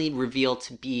ultimately revealed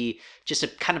to be just a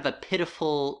kind of a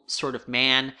pitiful sort of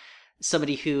man,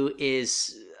 somebody who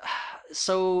is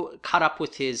so caught up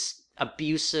with his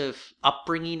abusive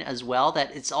upbringing as well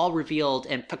that it's all revealed,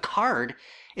 and Picard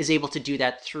is able to do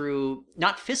that through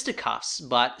not fisticuffs,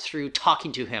 but through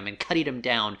talking to him and cutting him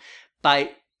down by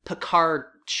Picard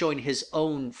showing his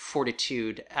own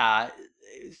fortitude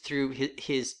through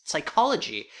his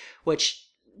psychology, which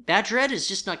Madred is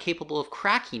just not capable of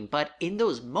cracking. But in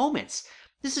those moments,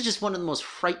 this is just one of the most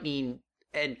frightening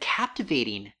and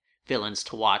captivating villains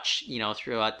to watch,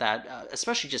 throughout that,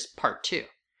 especially just part 2.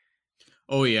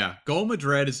 Oh yeah, Gul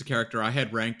Madred is a character I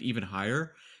had ranked even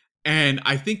higher. And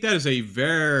I think that is a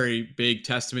very big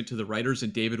testament to the writers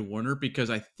and David Warner, because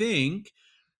I think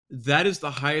that is the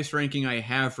highest ranking I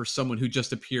have for someone who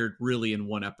just appeared really in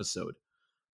one episode.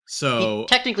 So he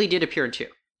technically did appear in 2.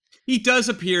 He does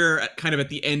appear kind of at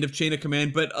the end of Chain of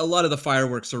Command, but a lot of the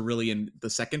fireworks are really in the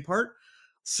second part.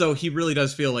 So he really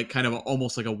does feel like kind of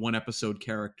almost like a one episode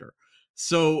character.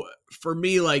 So for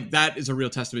me, like that is a real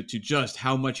testament to just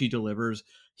how much he delivers.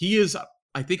 He is,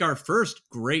 I think, our first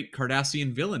great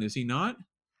Cardassian villain, is he not?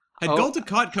 Had Gul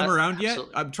Dukat come around yet?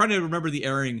 Absolutely. I'm trying to remember the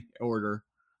airing order.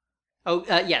 Oh,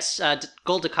 yes.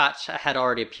 Gul Dukat had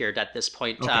already appeared at this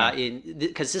point,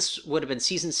 because this would have been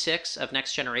season 6 of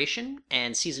Next Generation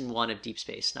and season 1 of Deep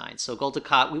Space Nine. So Gul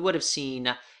Dukat, we would have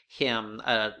seen him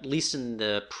at least in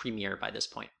the premiere by this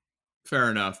point.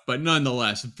 Fair enough, but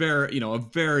nonetheless, a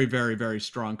very, very, very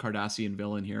strong Cardassian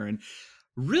villain here, and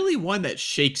really one that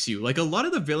shakes you. Like a lot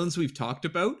of the villains we talk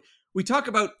about,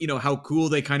 how cool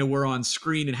they kind of were on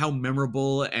screen and how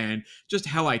memorable and just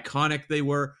how iconic they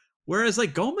were. Whereas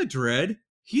like Gul Madred,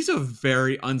 he's a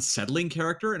very unsettling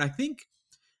character, and I think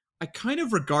I kind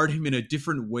of regard him in a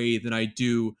different way than I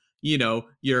do,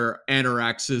 your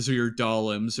Anoraxes or your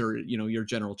Dalems or, your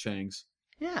General Changs.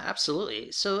 Yeah,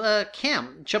 absolutely. So,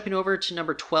 Cam, jumping over to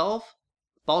number 12,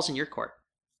 ball's in your court.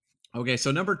 Okay,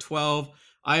 so number 12,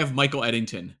 I have Michael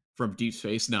Eddington from Deep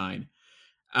Space Nine.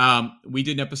 We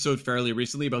did an episode fairly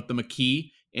recently about the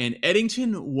Maquis, and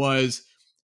Eddington was,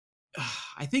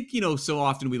 I think, so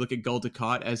often we look at Gul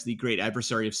Dukat as the great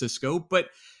adversary of Sisko, but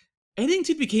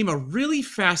Eddington became a really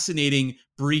fascinating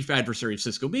brief adversary of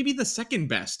Sisko, maybe the second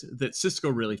best that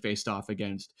Sisko really faced off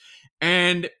against.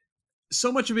 And so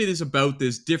much of it is about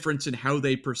this difference in how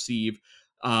they perceive,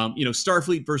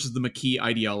 Starfleet versus the Maquis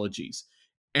ideologies.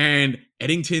 And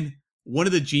Eddington, one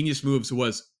of the genius moves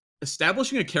was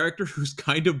establishing a character who's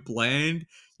kind of bland,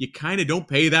 you kind of don't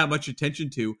pay that much attention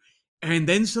to, and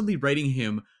then suddenly writing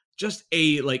him just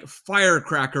a like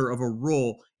firecracker of a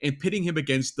role and pitting him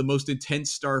against the most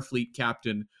intense Starfleet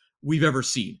captain we've ever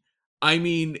seen. I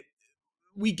mean,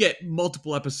 we get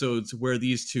multiple episodes where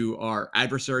these two are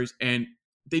adversaries, and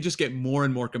they just get more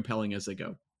and more compelling as they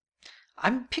go.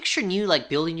 I'm picturing you like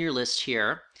building your list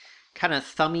here, kind of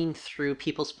thumbing through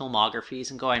people's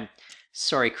filmographies and going,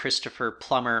 sorry, Christopher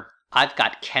Plummer, I've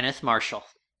got Kenneth Marshall.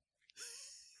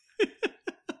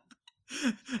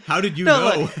 How did you No,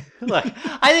 know? look,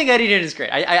 I think Eddington is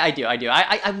great. I do.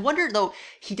 I wonder though,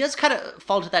 he does kind of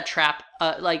fall into that trap.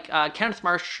 Kenneth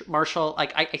Marshall,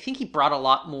 like I think he brought a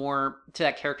lot more to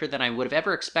that character than I would have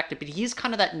ever expected. But he's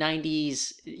kind of that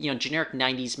 '90s, generic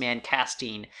 '90s man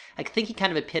casting. I think he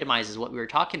kind of epitomizes what we were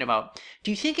talking about.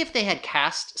 Do you think if they had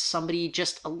cast somebody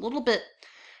just a little bit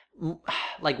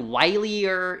like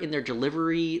wilier in their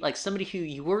delivery, like somebody who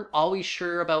you weren't always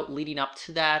sure about leading up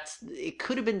to that, it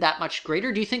could have been that much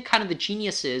greater? Do you think kind of the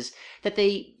genius is that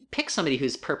they pick somebody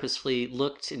who's purposefully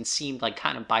looked and seemed like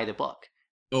kind of by the book?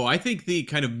 Oh, I think the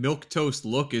kind of milquetoast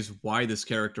look is why this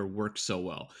character works so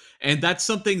well. And that's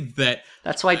something that...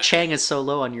 That's why Chang is so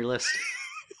low on your list.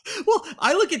 Well,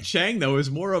 I look at Chang, though,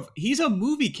 as more of... He's a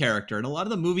movie character, and a lot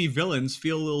of the movie villains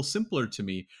feel a little simpler to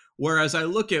me. Whereas I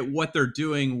look at what they're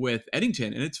doing with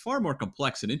Eddington, and it's far more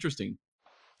complex and interesting.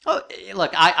 Oh,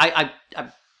 look, I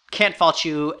can't fault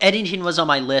you. Eddington was on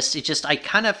my list. It just, I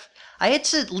had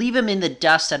to leave him in the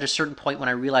dust at a certain point when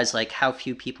I realized like how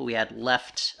few people we had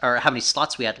left, or how many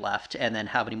slots we had left, and then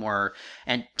how many more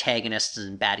antagonists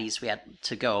and baddies we had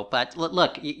to go. But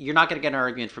look, you're not going to get an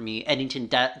argument from me. Eddington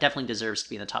definitely deserves to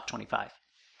be in the top 25.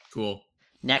 Cool.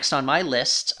 Next on my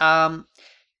list,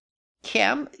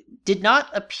 Cam did not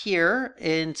appear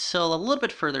until a little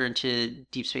bit further into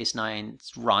Deep Space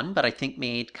Nine's run, but I think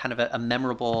made kind of a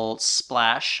memorable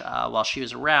splash while she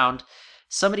was around.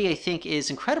 Somebody I think is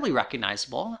incredibly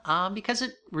recognizable because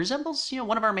it resembles,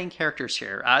 one of our main characters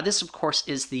here. This, of course,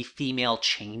 is the female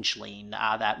changeling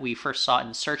that we first saw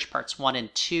in Search Parts 1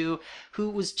 and 2, who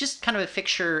was just kind of a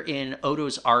fixture in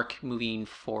Odo's arc moving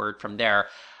forward from there.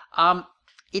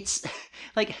 It's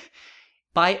like...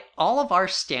 By all of our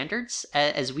standards,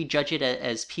 as we judge it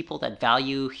as people that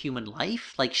value human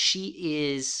life, like she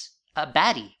is a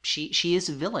baddie. She is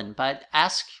a villain. But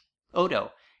ask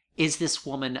Odo, is this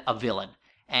woman a villain?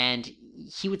 And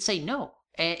he would say no.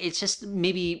 And it's just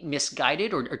maybe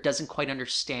misguided or doesn't quite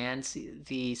understand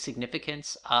the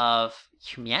significance of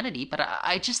humanity. But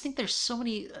I just think there's so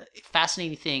many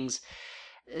fascinating things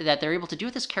that they're able to do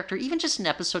with this character, even just an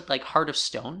episode like Heart of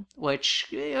Stone, which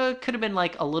could have been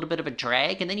like a little bit of a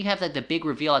drag. And then you have the big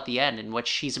reveal at the end in which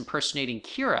she's impersonating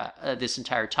Kira this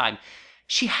entire time.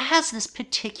 She has this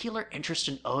particular interest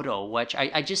in Odo, which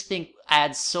I just think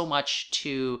adds so much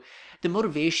to the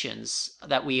motivations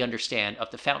that we understand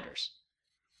of the founders.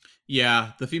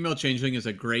 Yeah, the female changeling is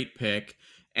a great pick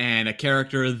and a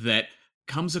character that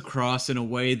comes across in a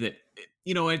way that,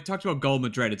 I talked about Gul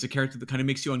Madred. It's a character that kind of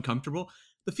makes you uncomfortable.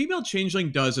 The female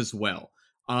changeling does as well.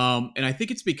 And I think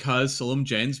it's because Salam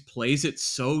Jens plays it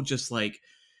so just like,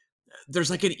 there's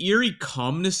like an eerie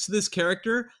calmness to this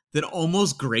character that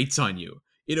almost grates on you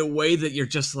in a way that you're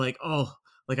just like, oh,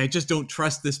 like I just don't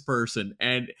trust this person.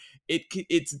 And it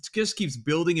just keeps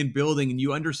building and building, and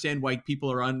you understand why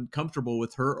people are uncomfortable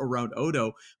with her around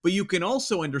Odo, but you can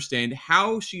also understand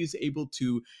how she's able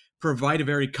to provide a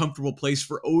very comfortable place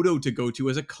for Odo to go to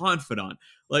as a confidant.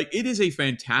 Like, it is a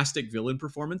fantastic villain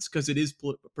performance because it is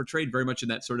portrayed very much in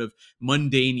that sort of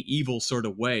mundane, evil sort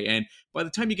of way. And by the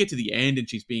time you get to the end and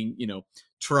she's being,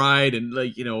 tried and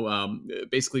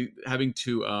basically having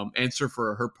to answer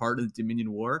for her part of the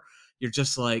Dominion War, you're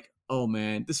just like, oh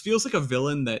man, this feels like a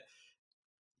villain that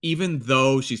even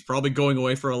though she's probably going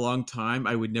away for a long time,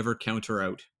 I would never count her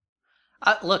out.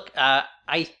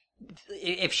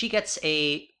 If she gets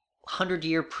a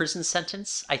 100-year prison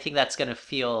sentence, I think that's going to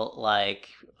feel like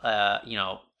a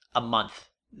month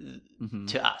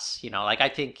to us. I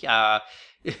think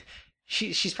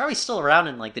she's probably still around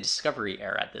in like the Discovery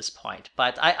era at this point.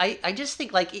 But I just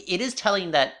think like it is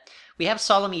telling that we have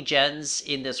Salome Jens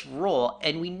in this role,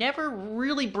 and we never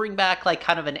really bring back like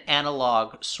kind of an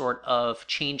analog sort of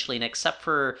changeling, except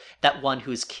for that one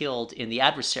who's killed in The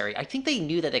Adversary. I think they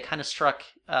knew that they kind of struck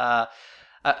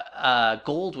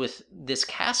gold with this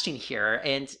casting here,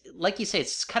 and like you say,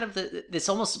 it's kind of this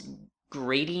almost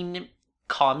grating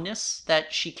calmness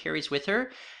that she carries with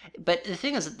her. But the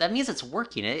thing is, that means it's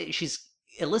working. She's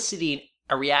eliciting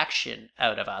a reaction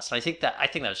out of us, and I think that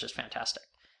was just fantastic.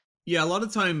 Yeah, a lot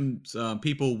of times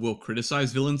people will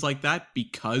criticize villains like that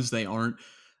because they aren't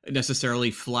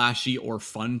necessarily flashy or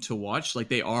fun to watch. Like,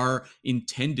 they are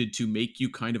intended to make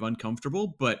you kind of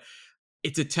uncomfortable, but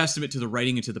it's a testament to the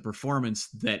writing and to the performance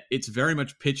that it's very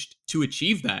much pitched to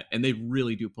achieve that, and they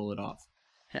really do pull it off.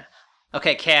 Yeah.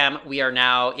 Okay, Cam, we are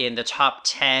now in the top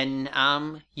 10.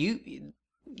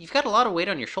 You've got a lot of weight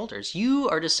on your shoulders. You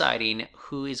are deciding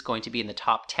who is going to be in the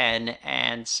top 10,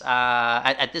 and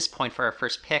at this point for our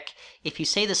first pick, if you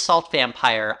say the Salt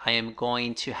Vampire, I am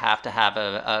going to have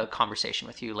a conversation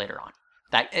with you later on.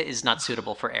 That is not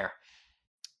suitable for air.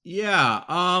 Yeah,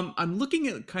 I'm looking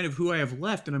at kind of who I have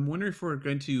left, and I'm wondering if we're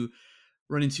going to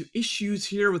run into issues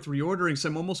here with reordering. So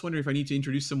I'm almost wondering if I need to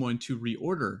introduce someone to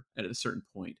reorder at a certain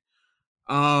point.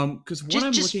 Because what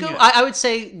I'm Just looking go. at, I would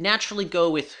say naturally go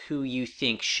with who you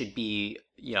think should be,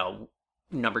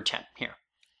 number 10 here.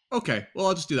 okay, well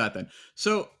I'll just do that then.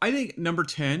 So I think number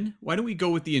 10. Why don't we go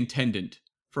with the Intendant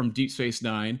from Deep Space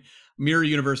Nine, Mirror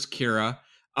Universe Kira.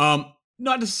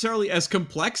 Not necessarily as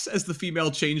complex as the female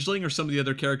changeling or some of the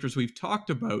other characters we've talked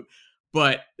about,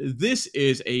 but this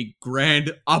is a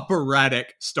grand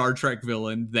operatic Star Trek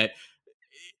villain that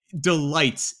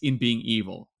delights in being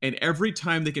evil. And every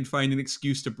time they can find an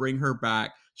excuse to bring her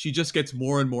back, she just gets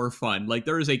more and more fun. Like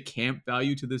there is a camp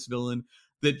value to this villain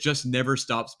that just never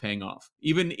stops paying off,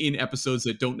 even in episodes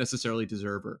that don't necessarily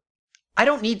deserve her. I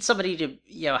don't need somebody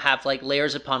to, have like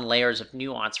layers upon layers of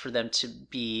nuance for them to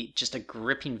be just a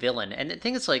gripping villain. And the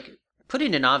thing is, like,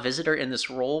 putting a non-visitor in this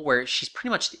role where she's pretty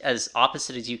much as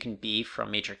opposite as you can be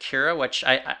from Major Kira, which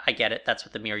I get it. That's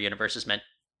what the Mirror Universe is meant,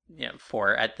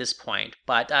 for at this point.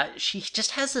 But she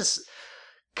just has this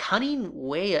cunning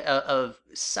way of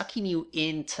sucking you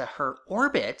into her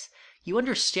orbit. You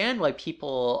understand why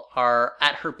people are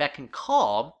at her beck and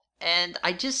call. And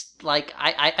I just like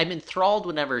I'm enthralled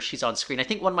whenever she's on screen. I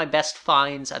think one of my best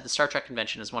finds at the Star Trek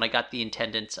convention is when I got the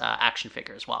Intendant action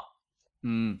figure as well.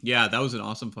 Yeah, that was an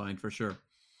awesome find for sure.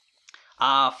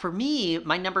 For me,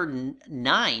 my number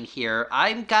 9 here,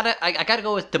 I gotta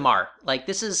go with Damar. Like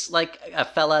this is like a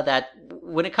fella that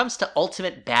when it comes to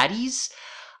ultimate baddies,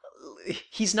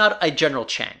 he's not a General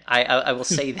Chang. I will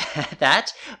say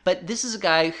that, but this is a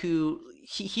guy who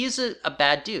he is a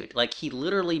bad dude. Like he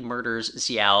literally murders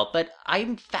Zial, but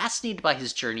I'm fascinated by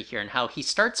his journey here and how he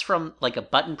starts from like a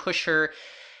button pusher,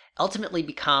 ultimately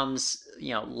becomes,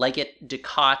 Legate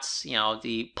Dukat,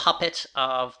 the puppet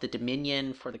of the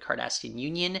Dominion for the Cardassian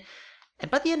Union.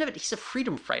 And by the end of it, he's a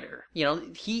freedom fighter.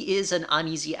 He is an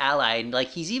uneasy ally. And like,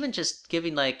 he's even just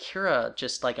giving like Kira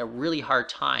just like a really hard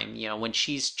time, when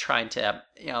she's trying to,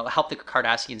 help the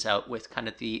Cardassians out with kind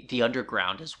of the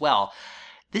underground as well.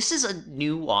 This is a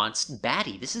nuanced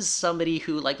baddie. This is somebody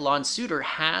who, like Lon Suder,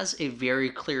 has a very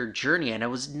clear journey, and it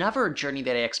was never a journey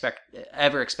that I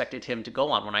ever expected him to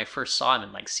go on when I first saw him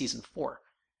in like season 4.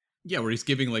 Yeah, where he's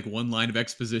giving like one line of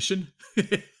exposition.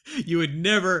 You would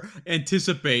never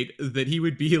anticipate that he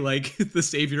would be like the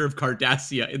savior of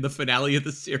Cardassia in the finale of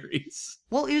the series.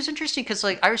 Well, it was interesting because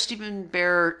like Ira Steven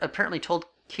Behr apparently told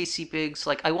Casey Biggs,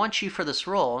 like, I want you for this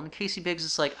role. And Casey Biggs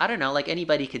is like, I don't know, like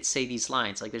anybody could say these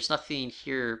lines. Like, there's nothing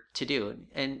here to do.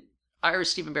 And Ira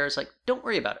Steven Behr is like, don't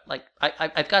worry about it. Like,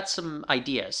 I've got some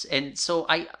ideas. And so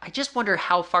I just wonder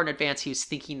how far in advance he was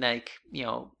thinking, like,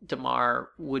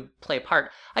 Damar would play a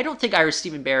part. I don't think Ira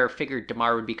Steven Behr figured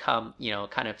Damar would become,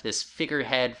 kind of this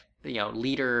figurehead,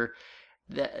 leader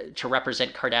to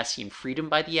represent Cardassian freedom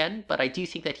by the end. But I do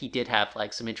think that he did have,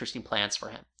 like, some interesting plans for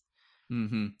him.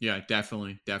 Yeah,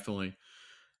 definitely.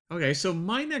 Okay, so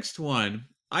my next one,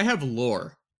 I have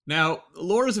Lore. Now,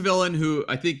 Lore is a villain who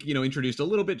I think, introduced a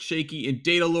little bit shaky in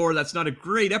Data Lore. That's not a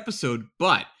great episode,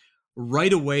 but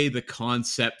right away the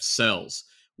concept sells.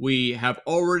 We have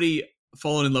already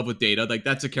fallen in love with Data. Like,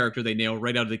 that's a character they nail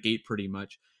right out of the gate pretty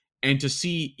much. And to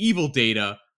see evil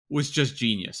Data was just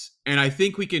genius. And I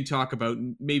think we can talk about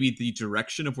maybe the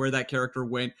direction of where that character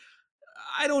went.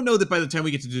 I don't know that by the time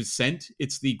we get to Descent,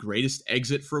 it's the greatest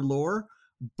exit for Lore,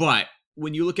 but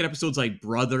when you look at episodes like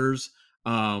Brothers,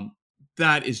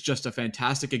 that is just a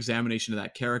fantastic examination of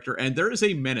that character, and there is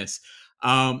a menace.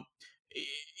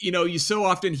 You so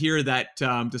often hear that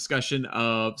discussion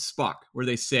of Spock, where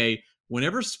they say,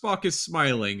 whenever Spock is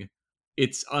smiling,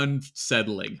 it's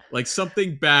unsettling. Like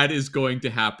something bad is going to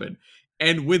happen.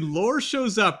 And when Lore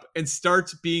shows up and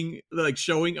starts being like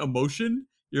showing emotion,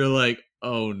 you're like,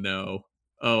 oh no.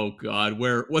 Oh God,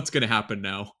 what's going to happen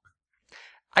now?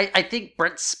 I think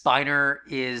Brent Spiner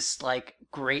is like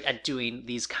great at doing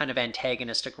these kind of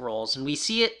antagonistic roles, and we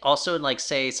see it also in like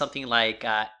say something like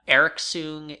Eric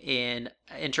Sung in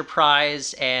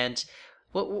Enterprise, and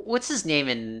what's his name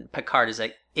in Picard? Is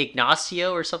like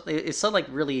Ignacio or something? It's so like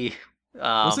really.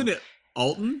 Wasn't it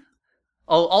Alton?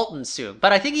 Oh, Alton Soong.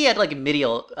 But I think he had like a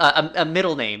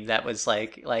middle name that was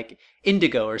like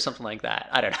Indigo or something like that.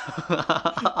 I don't know.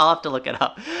 I'll have to look it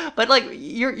up. But like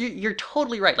you're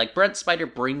totally right. Like Brent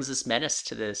Spiner brings this menace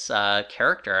to this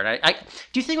character, and I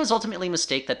do you think it was ultimately a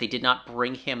mistake that they did not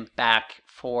bring him back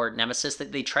for Nemesis?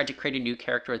 That they tried to create a new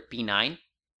character with B9?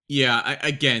 Yeah,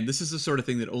 again, this is the sort of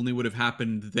thing that only would have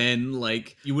happened then.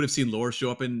 Like, you would have seen lore show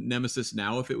up in Nemesis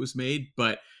now if it was made,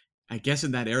 but I guess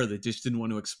in that era, they just didn't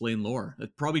want to explain lore.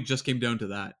 It probably just came down to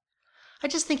that. I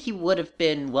just think he would have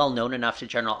been well known enough to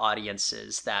general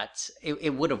audiences that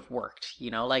it would have worked.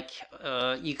 You know, like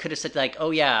you could have said like,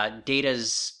 oh yeah,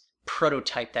 Data's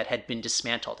prototype that had been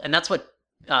dismantled, and that's what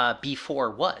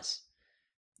B4 was.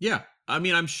 Yeah, I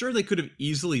mean, I'm sure they could have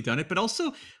easily done it, but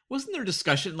also, wasn't there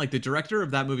discussion, like, the director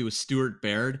of that movie was Stuart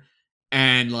Baird,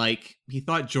 and, like, he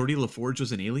thought Geordie LaForge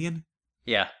was an alien?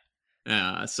 Yeah.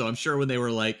 So I'm sure when they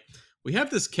were like, we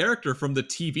have this character from the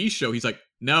TV show, he's like,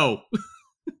 no.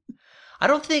 I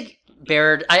don't think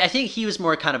Baird. I think he was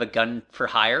more kind of a gun for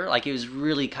hire. Like it was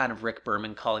really kind of Rick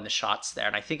Berman calling the shots there,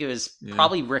 and I think it was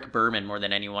probably Rick Berman more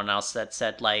than anyone else that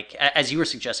said like, as you were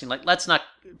suggesting, like let's not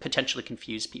potentially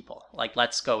confuse people. Like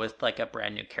let's go with like a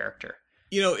brand new character.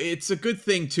 You know, it's a good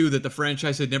thing too that the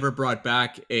franchise had never brought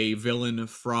back a villain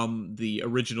from the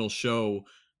original show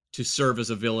to serve as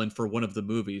a villain for one of the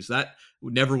movies. That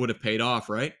never would have paid off,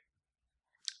 right?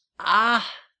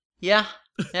 Yeah.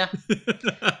 Yeah.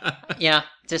 Yeah.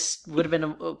 Just would have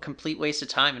been a complete waste of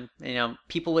time. And, you know,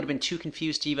 people would have been too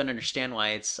confused to even understand why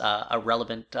it's a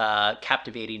relevant,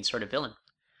 captivating sort of villain.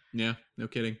 Yeah. No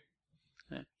kidding.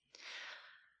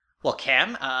 Well,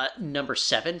 Cam, number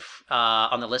 7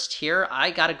 on the list here,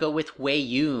 I got to go with Wei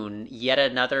Yun, yet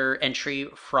another entry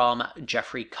from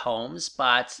Jeffrey Combs,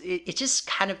 but it's just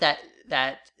kind of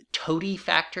that toady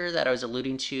factor that I was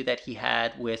alluding to that he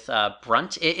had with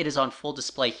Brunt. It is on full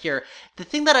display here. The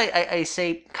thing that I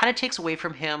say kind of takes away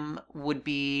from him would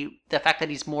be the fact that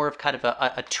he's more of kind of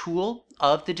a tool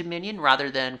of the Dominion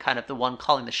rather than kind of the one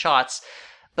calling the shots.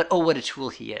 But oh, what a tool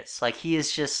he is. Like, he is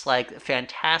just, like,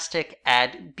 fantastic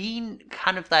at being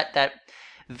kind of that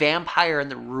vampire in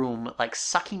the room, like,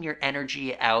 sucking your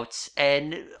energy out,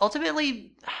 and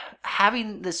ultimately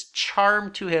having this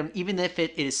charm to him, even if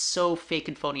it is so fake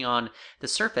and phony on the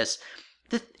surface.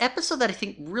 The episode that I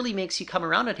think really makes you come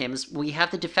around on him is we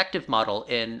have the defective model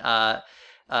in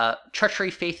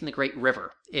Treachery, Faith in the Great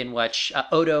River, in which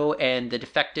Odo and the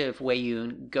defective Wei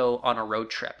Yun go on a road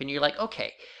trip. And you're like,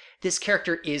 okay, this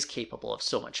character is capable of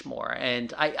so much more,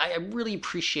 and I really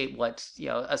appreciate what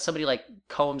somebody like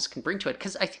Combs can bring to it,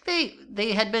 because I think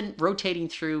they had been rotating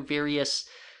through various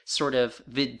sort of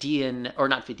Vorta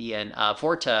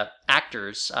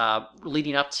actors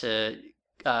leading up to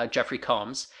Jeffrey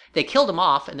Combs. They killed him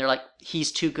off, and they're like,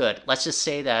 he's too good. Let's just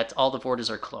say that all the Vortas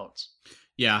are clones.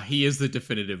 Yeah, he is the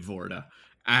definitive Vorta.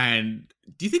 And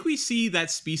do you think we see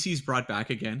that species brought back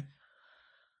again?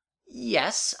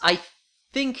 Yes, I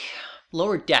think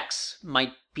Lower Decks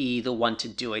might be the one to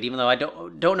do it, even though I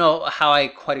don't know how I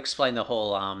quite explain the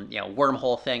whole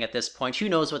wormhole thing at this point. Who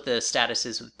knows what the status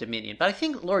is with Dominion? But I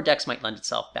think Lower Decks might lend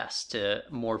itself best to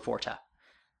more Vorta.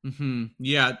 Mm-hmm.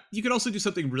 Yeah, you could also do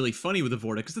something really funny with the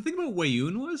Vorta, because the thing about Wei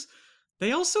Yun was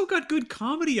they also got good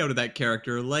comedy out of that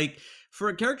character. Like, for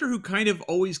a character who kind of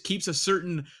always keeps a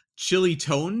certain chilly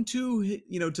tone to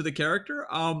the character,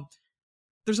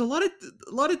 there's a lot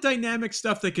of dynamic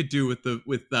stuff they could do with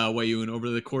Wei Yun over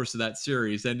the course of that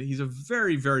series, and he's a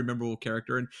very, very memorable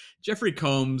character. And Jeffrey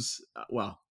Combs,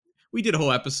 we did a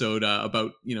whole episode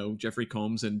about Jeffrey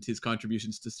Combs and his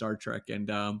contributions to Star Trek,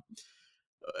 and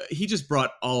he just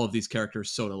brought all of these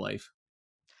characters so to life.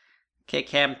 Okay,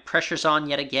 Cam, pressure's on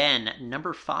yet again.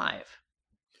 Number 5.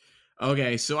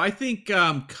 Okay, so I think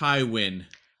Kai Wynn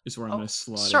is where I'm going to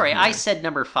slot. Sorry, I said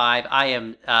number 5.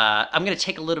 I'm going to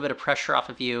take a little bit of pressure off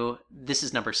of you. This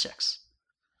is number 6.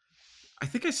 I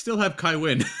think I still have Kai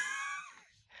Wynn.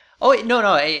 Oh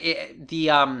no,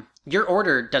 your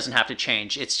order doesn't have to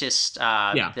change. It's just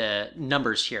the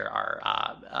numbers here are.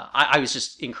 I was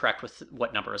just incorrect with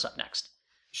what number is up next.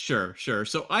 Sure.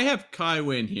 So I have Kai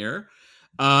Wynn here.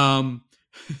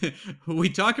 We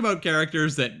talk about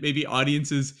characters that maybe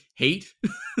audiences hate,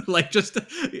 like just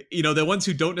the ones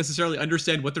who don't necessarily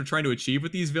understand what they're trying to achieve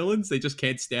with these villains. They just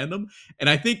can't stand them, and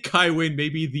I think Kai Wynn may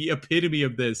be the epitome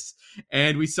of this.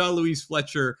 And we saw Louise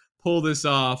Fletcher pull this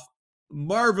off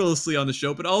marvelously on the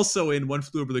show, but also in One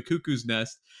Flew Over the Cuckoo's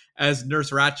Nest as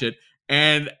Nurse Ratched.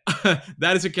 And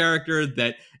that is a character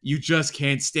that you just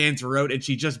can't stand throughout, and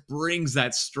she just brings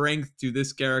that strength to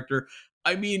this character.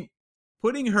 I mean,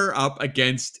 putting her up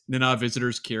against Nana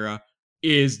Visitor's Kira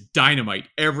is dynamite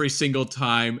every single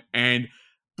time. And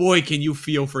boy, can you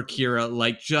feel for Kira,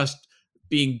 like just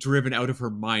being driven out of her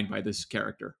mind by this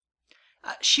character.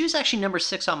 She was actually number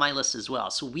 6 on my list as well,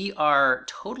 so we are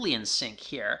totally in sync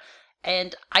here.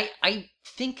 And I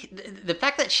think the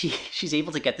fact that she's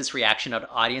able to get this reaction out of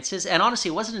audiences, and honestly,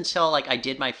 it wasn't until like I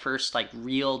did my first like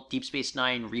real Deep Space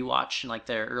Nine rewatch in like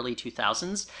the early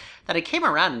 2000s that I came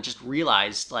around and just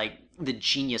realized like the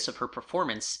genius of her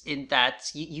performance. In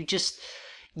that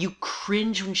you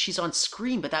cringe when she's on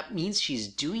screen, but that means she's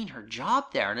doing her job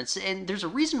there. And there's a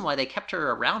reason why they kept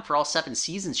her around for all 7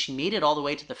 seasons. She made it all the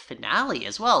way to the finale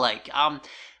as well. Like,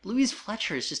 Louise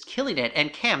Fletcher is just killing it.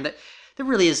 And Cam, there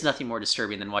really is nothing more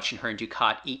disturbing than watching her and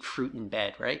Ducat eat fruit in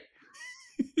bed, right?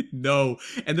 No.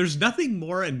 And there's nothing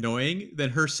more annoying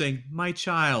than her saying, "my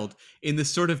child," in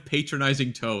this sort of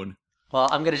patronizing tone. Well,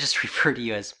 I'm going to just refer to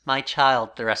you as my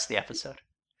child the rest of the episode.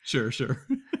 Sure.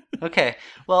 Okay.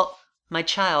 Well, my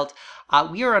child,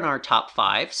 we are on our top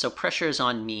 5, so pressure is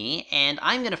on me, and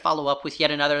I'm going to follow up with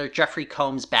yet another Jeffrey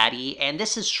Combs baddie, and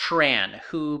this is Shran,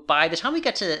 who by the time we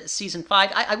get to season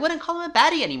 5, I wouldn't call him a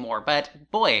baddie anymore, but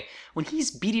boy, when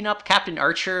he's beating up Captain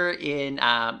Archer in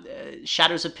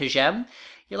Shadows of P'Jem,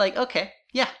 you're like, okay,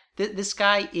 yeah, this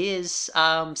guy is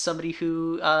somebody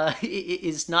who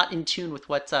is not in tune with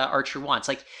what Archer wants.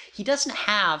 Like, he doesn't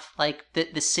have like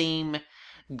the same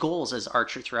goals as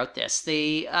Archer throughout this.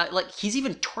 They like he's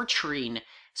even torturing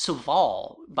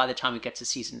Soval by the time we get to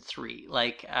season 3,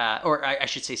 like or I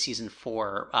should say season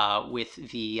 4 with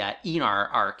the Enar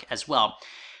arc as well.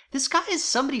 This guy is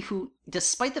somebody who,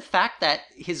 despite the fact that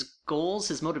his goals,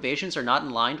 his motivations are not in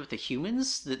line with the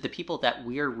humans, the people that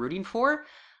we're rooting for,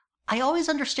 I always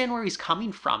understand where he's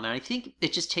coming from, and I think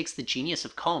it just takes the genius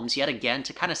of Combs yet again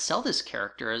to kind of sell this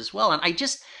character as well. And I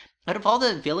just, out of all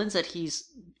the villains that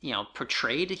he's,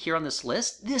 portrayed here on this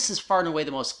list, this is far and away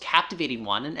the most captivating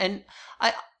one. And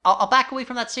I'll back away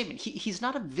from that statement. He's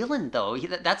not a villain, though.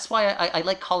 That's why I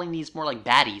like calling these more like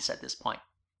baddies at this point.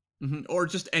 Mm-hmm. Or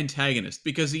just antagonist,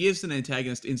 because he is an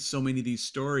antagonist in so many of these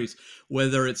stories,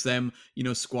 whether it's them,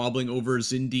 squabbling over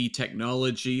Xindi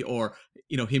technology, or,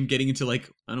 him getting into like,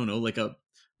 I don't know, like an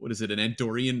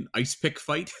Andorian ice pick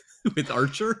fight with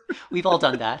Archer. We've all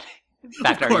done that.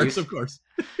 Back of course.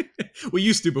 We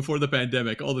used to before the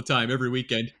pandemic, all the time, every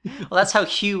weekend. Well, that's how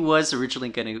Hugh was originally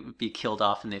going to be killed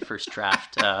off in the first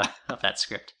draft of that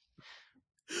script.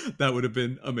 That would have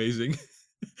been amazing.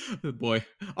 Boy,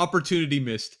 opportunity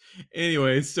missed.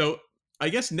 Anyway, so I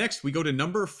guess next we go to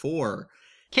number 4.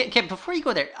 Kim, before you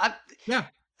go there, yeah,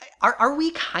 are we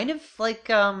kind of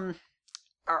like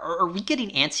are we getting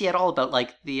antsy at all about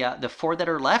like the 4 that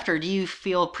are left, or do you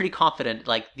feel pretty confident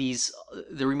like the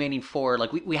remaining 4,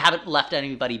 like we haven't left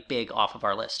anybody big off of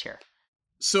our list here?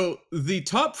 So the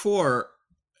top 4,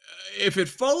 if it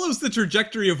follows the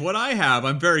trajectory of what I have,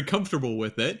 I'm very comfortable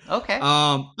with it. Okay.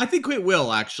 I think it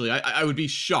will, actually. I would be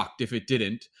shocked if it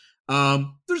didn't.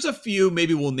 There's a few,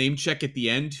 maybe we'll name check at the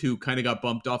end, who kind of got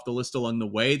bumped off the list along the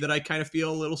way that I kind of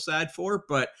feel a little sad for,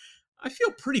 but I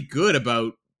feel pretty good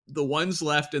about the ones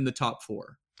left in the top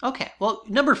 4. Okay, well,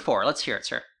 number 4, let's hear it,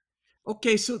 sir.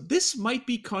 Okay, so this might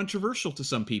be controversial to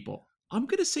some people. I'm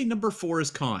going to say number 4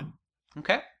 is Khan.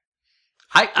 Okay.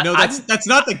 That's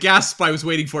not the gasp I was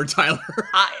waiting for, Tyler.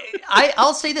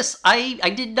 I'll say this. I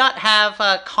did not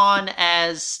have Khan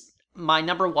as my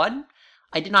number 1.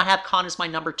 I did not have Khan as my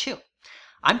number 2.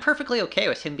 I'm perfectly okay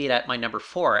with him being at my number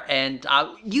 4. And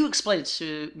you explained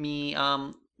to me,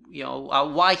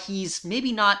 why he's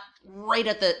maybe not right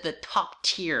at the top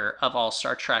tier of all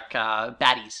Star Trek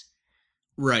baddies.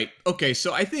 Right. Okay,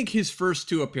 so I think his first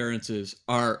 2 appearances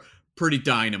are pretty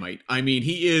dynamite. I mean,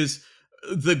 he is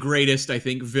the greatest, I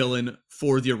think, villain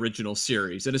for the original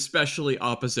series, and especially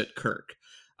opposite Kirk.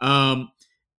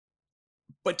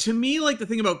 But to me, like, the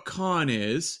thing about Khan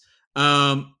is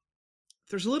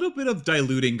there's a little bit of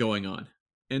diluting going on,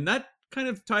 and that kind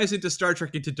of ties into Star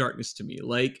Trek Into Darkness to me.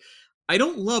 Like, I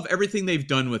don't love everything they've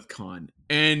done with Khan,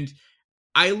 and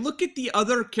I look at the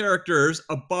other characters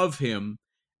above him,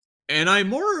 and I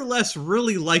more or less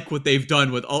really like what they've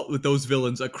done with those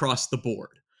villains across the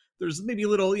board. There's maybe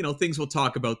little, things we'll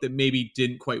talk about that maybe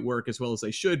didn't quite work as well as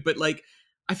they should, but like,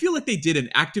 I feel like they did an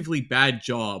actively bad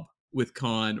job with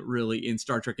Khan, really, in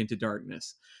Star Trek Into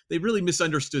Darkness. They really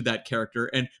misunderstood that character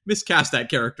and miscast that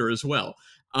character as well.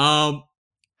 Are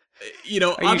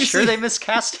you sure they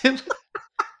miscast him?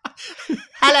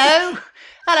 Hello,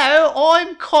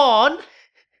 I'm Khan.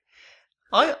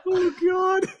 Oh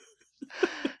God.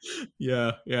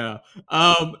 Yeah.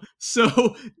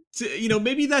 So,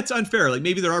 maybe that's unfair. Like,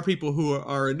 maybe there are people who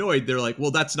are annoyed. They're like,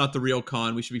 well, that's not the real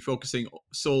Khan. We should be focusing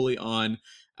solely on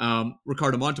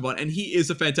Ricardo Montalban. And he is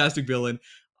a fantastic villain.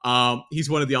 He's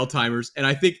one of the all-timers, and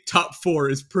I think top 4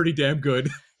 is pretty damn good.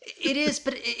 It is,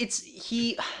 but it's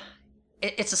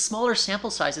a smaller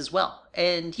sample size as well.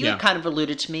 And you Yeah. had kind of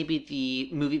alluded to maybe the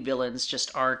movie villains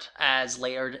just aren't as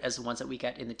layered as the ones that we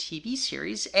get in the TV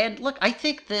series. And look, I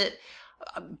think that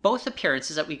both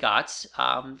appearances that we got,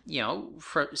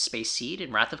 for Space Seed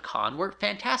and Wrath of Khan were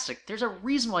fantastic. There's a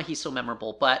reason why he's so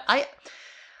memorable, but I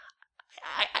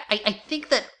think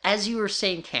that, as you were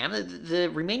saying, Cam, the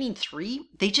remaining 3,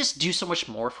 they just do so much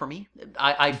more for me.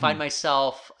 I find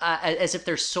myself as if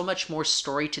there's so much more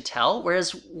story to tell,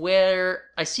 whereas where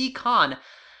I see Khan,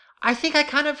 I think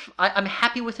I'm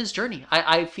happy with his journey.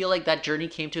 I feel like that journey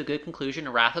came to a good conclusion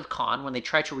in Wrath of Khan. When they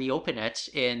tried to reopen it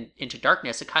in Into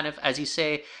Darkness, it kind of, as you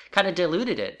say, kind of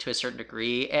diluted it to a certain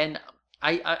degree. And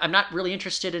I'm not really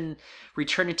interested in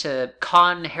returning to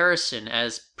Khan Harrison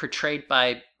as portrayed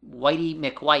by Whitey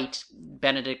McWhite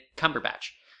Benedict Cumberbatch.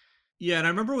 Yeah, and I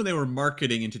remember when they were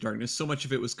marketing Into Darkness, so much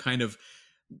of it was kind of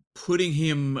putting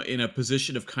him in a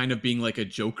position of kind of being like a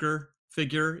Joker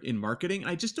figure in marketing.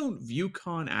 I just don't view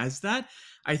Khan as that.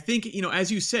 I think,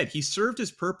 as you said, he served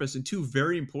his purpose in 2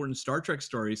 very important Star Trek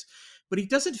stories, but he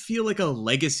doesn't feel like a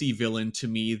legacy villain to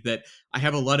me that I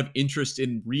have a lot of interest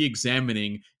in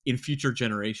re-examining in future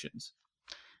generations.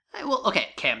 Well, okay,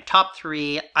 Cam, top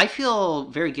 3. I feel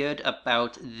very good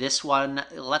about this one.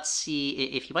 Let's see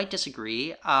if you might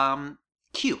disagree.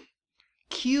 Q.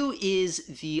 Q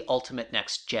is the ultimate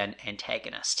next-gen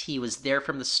antagonist. He was there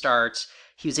from the start.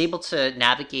 He was able to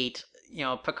navigate,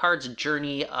 Picard's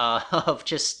journey of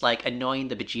just, like, annoying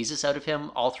the bejesus out of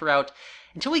him all throughout,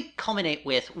 until we culminate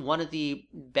with one of the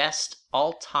best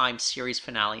all-time series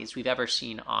finales we've ever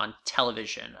seen on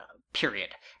television, period,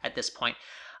 at this point.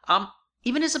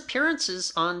 Even his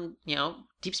appearances on,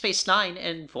 Deep Space Nine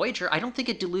and Voyager, I don't think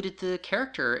it diluted the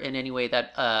character in any way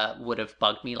that would have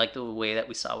bugged me, like the way that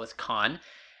we saw with Khan.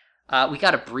 We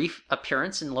got a brief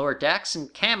appearance in Lower Decks,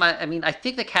 and Cam, I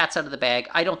think the cat's out of the bag.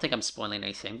 I don't think I'm spoiling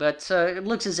anything, but it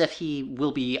looks as if he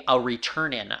will be a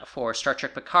return in for Star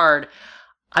Trek Picard.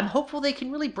 I'm hopeful they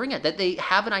can really bring it, that they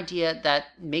have an idea that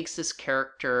makes this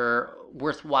character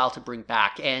worthwhile to bring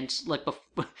back. And like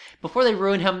before they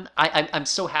ruin him, I'm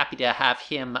so happy to have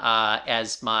him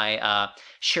as my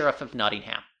Sheriff of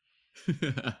Nottingham.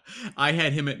 I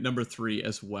had him at number 3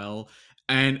 as well.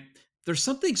 And there's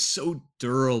something so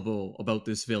durable about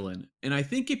this villain. And I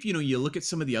think if, you look at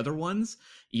some of the other ones,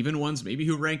 even ones maybe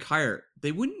who rank higher,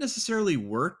 they wouldn't necessarily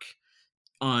work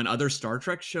on other Star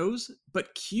Trek shows,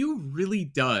 but Q really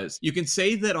does. You can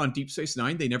say that on Deep Space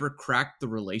Nine, they never cracked the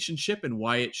relationship and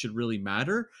why it should really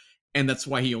matter, and that's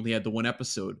why he only had the 1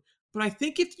 episode. But I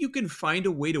think if you can find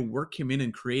a way to work him in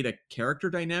and create a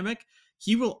character dynamic,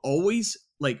 he will always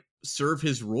serve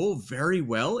his role very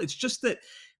well. It's just that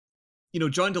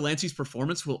John Delancey's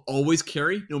performance will always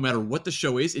carry no matter what the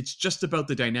show is. It's just about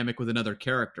the dynamic with another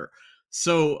character.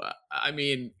 So,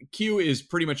 Q is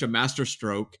pretty much a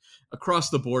masterstroke across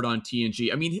the board on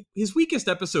TNG. His weakest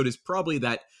episode is probably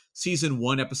that season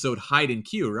 1 episode, Hide and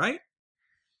Q, right?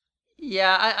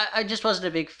 Yeah, I just wasn't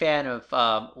a big fan of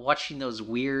watching those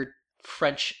weird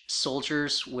French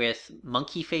soldiers with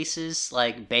monkey faces,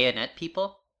 like bayonet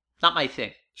people. Not my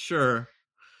thing. Sure.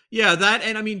 Yeah, that,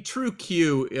 and True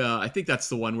Q, I think that's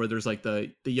the one where there's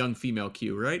the young female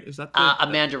Q, right? Is that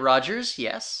Amanda Rogers,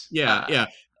 yes. Yeah, yeah.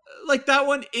 Like that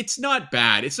one, it's not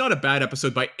bad. It's not a bad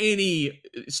episode by any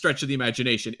stretch of the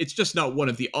imagination. It's just not one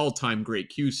of the all-time great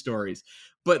Q stories.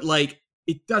 But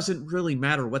it doesn't really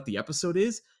matter what the episode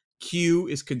is. Q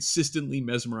is consistently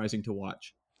mesmerizing to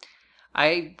watch.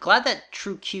 I'm glad that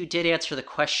True Q did answer the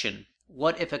question,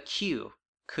 what if a Q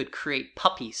could create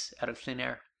puppies out of thin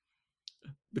air?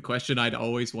 The question I'd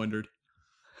always wondered.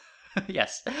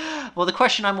 Yes. Well, the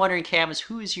question I'm wondering, Cam, is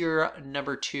who is your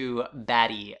number 2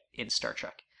 baddie in Star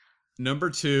Trek? Number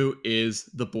 2 is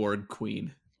the Borg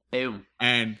Queen. Boom.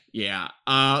 And yeah,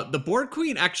 the Borg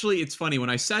Queen, actually, it's funny. When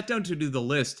I sat down to do the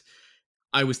list,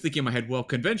 I was thinking in my head, well,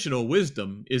 conventional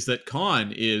wisdom is that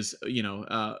Khan is,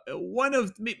 one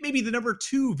of maybe the number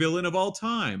 2 villain of all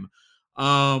time.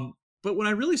 But when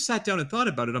I really sat down and thought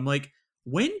about it, I'm like,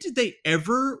 when did they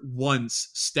ever once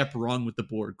step wrong with the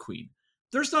Borg Queen?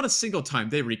 There's not a single time.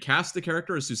 They recast the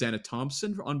character as Susanna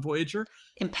Thompson on Voyager.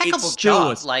 Impeccable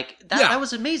job. That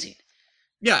was amazing.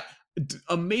 Yeah,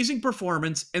 amazing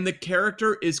performance, and the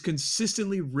character is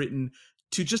consistently written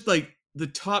to just the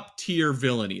top tier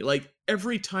villainy.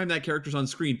 Every time that character's on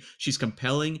screen, she's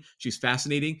compelling, she's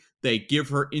fascinating. They give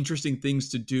her interesting things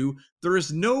to do. There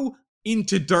is no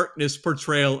Into Darkness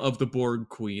portrayal of the Borg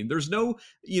Queen. There's no,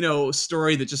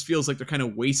 story that just feels like they're kind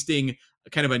of wasting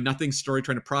kind of a nothing story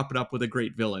trying to prop it up with a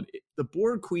great villain. The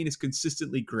Borg Queen is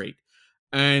consistently great.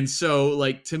 And so,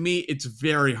 like, to me, it's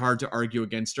very hard to argue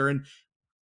against her. And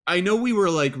I know we were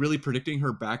like really predicting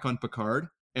her back on Picard,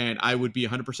 and I would be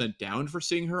 100% down for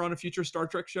seeing her on a future Star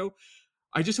Trek show.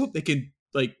 I just hope they can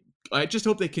I just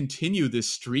hope they continue this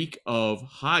streak of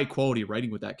high quality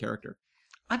writing with that character.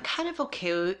 I'm kind of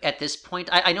okay at this point.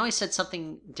 I know I said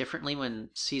something differently when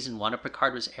season 1 of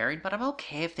Picard was airing, but I'm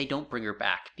okay if they don't bring her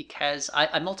back because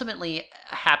I'm ultimately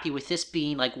happy with this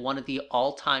being like one of the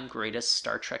all-time greatest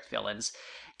Star Trek villains.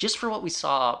 Just for what we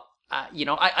saw,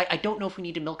 I don't know if we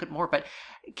need to milk it more, but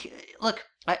look,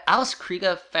 Alice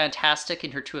Krige, fantastic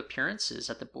in her 2 appearances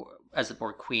at the as the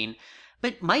Borg Queen.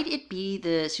 But might it be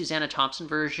the Susanna Thompson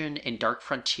version in Dark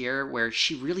Frontier where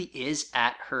she really is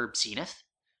at her zenith?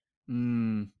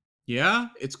 Yeah,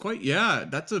 it's quite, yeah.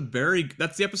 That's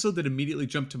the episode that immediately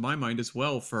jumped to my mind as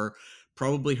well for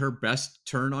probably her best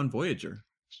turn on Voyager.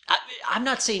 I'm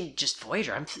not saying just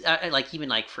Voyager. Like even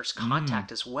like First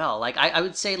Contact as well. Like I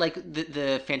would say like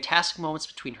the fantastic moments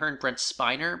between her and Brent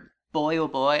Spiner. Boy, oh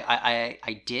boy,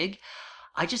 I dig.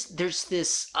 There's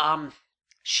this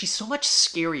she's so much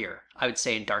scarier, I would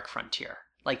say, in Dark Frontier.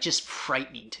 Like just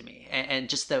frightening to me, and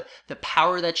just the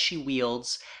power that she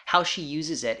wields, how she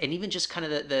uses it, and even just kind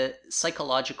of the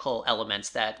psychological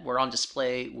elements that were on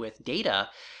display with Data,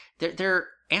 they're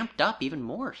amped up even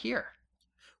more here.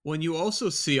 When you also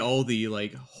see all the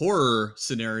like horror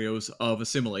scenarios of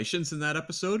assimilations in that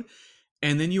episode,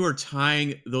 and then you are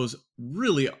tying those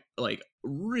really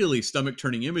stomach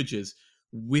turning images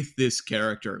with this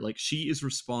character, like she is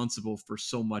responsible for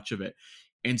so much of it.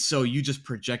 And so you just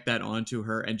project that onto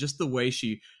her, and just the way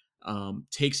she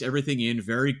takes everything in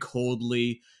very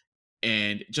coldly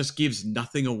and just gives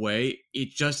nothing away.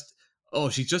 She's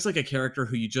just like a character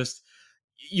who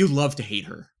you love to hate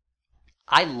her.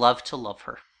 I love to love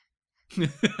her.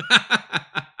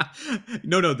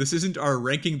 No, this isn't our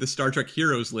ranking the Star Trek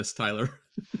heroes list, Tyler.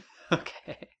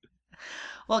 Okay.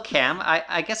 Well, Cam,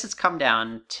 I guess it's come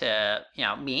down to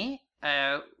me.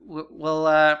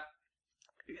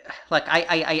 Like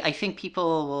I think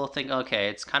people will think, okay,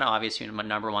 it's kind of obvious who my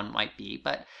number 1 might be,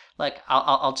 but like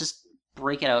I'll just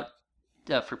break it out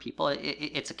for people.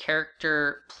 It's a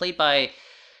character played by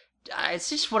it's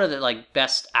just one of the like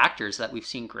best actors that we've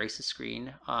seen grace the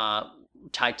screen,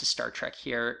 tied to Star Trek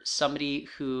here. Somebody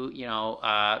who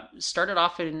started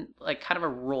off in like kind of a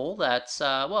role that's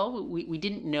we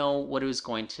didn't know what it was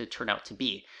going to turn out to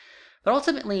be, but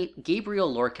ultimately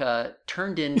Gabriel Lorca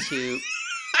turned into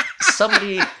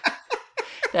somebody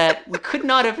that we could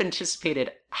not have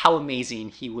anticipated how amazing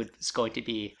he was going to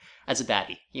be as a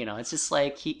baddie. It's just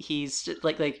like he's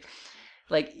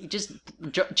just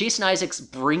Jason Isaacs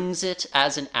brings it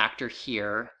as an actor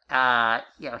here.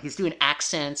 He's doing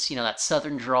accents, that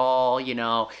Southern drawl.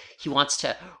 He wants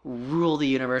to rule the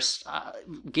universe.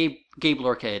 Gabe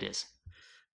Lorca, it is.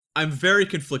 I'm very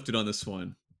conflicted on this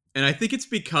one, and I think it's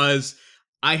because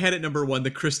I had at number 1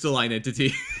 the crystalline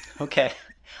entity. Okay.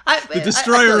 The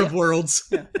destroyer of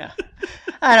worlds. Yeah.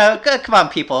 I know. Come on,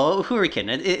 people. Who are we kidding?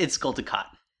 It's Gul Dukat.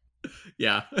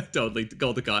 Yeah, totally.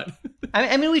 Gul Dukat.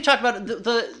 I mean, we talked about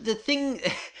the thing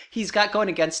he's got going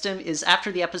against him is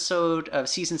after the episode of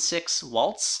season 6,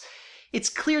 Waltz, it's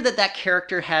clear that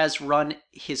character has run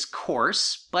his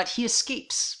course, but he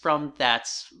escapes from that,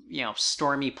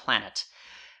 stormy planet.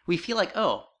 We feel like,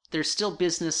 oh, there's still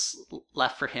business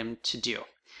left for him to do.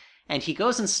 And he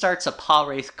goes and starts a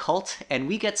Pah-wraith cult, and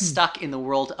we get stuck in the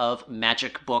world of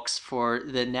magic books for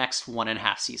the next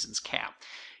 1.5 seasons, Cam.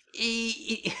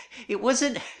 It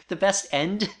wasn't the best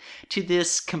end to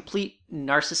this complete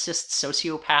narcissist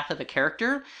sociopath of a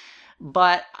character,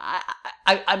 but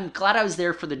I'm glad I was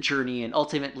there for the journey, and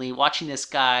ultimately watching this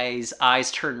guy's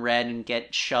eyes turn red and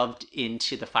get shoved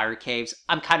into the fire caves,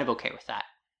 I'm kind of okay with that.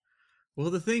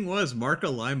 Well, the thing was, Marc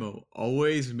Alaimo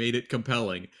always made it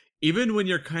compelling. Even when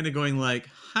you're kind of going like,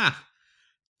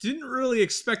 didn't really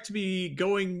expect to be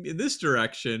going in this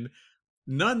direction.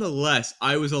 Nonetheless,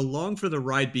 I was along for the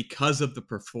ride because of the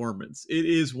performance. It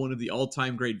is one of the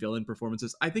all-time great villain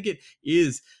performances. I think it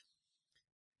is.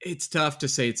 It's tough to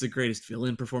say it's the greatest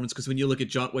villain performance because when you look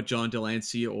at what John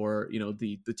Delancey or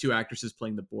the 2 actresses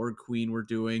playing the Borg Queen were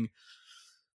doing,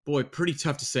 boy, pretty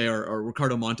tough to say, or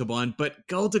Ricardo Montalban. But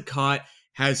Gul Dukat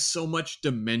has so much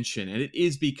dimension, and it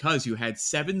is because you had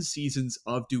 7 seasons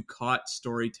of Dukat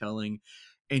storytelling,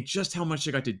 and just how much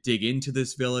I got to dig into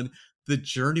this villain. The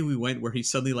journey we went where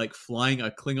he's suddenly like flying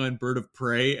a Klingon bird of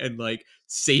prey and like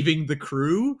saving the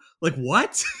crew. Like,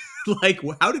 what? Like,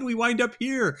 how did we wind up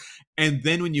here? And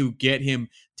then when you get him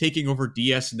taking over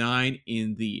DS9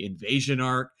 in the invasion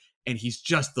arc, and he's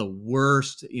just the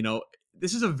worst,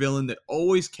 this is a villain that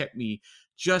always kept me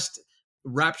just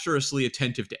rapturously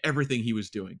attentive to everything he was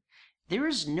doing. There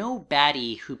is no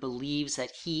baddie who believes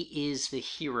that he is the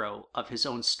hero of his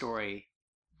own story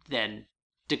than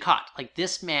Dukat. Like,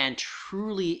 this man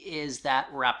truly is that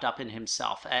wrapped up in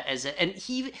himself and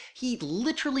he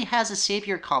literally has a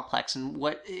savior complex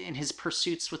in his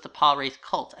pursuits with the Palwraith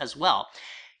cult as well.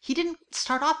 He didn't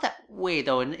start off that way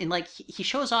though, and like he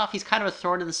shows off he's kind of a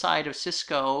thorn in the side of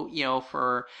Sisko,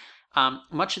 for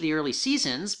much of the early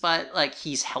seasons, but like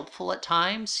he's helpful at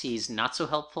times, he's not so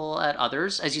helpful at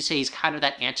others. As you say, he's kind of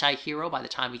that anti-hero by the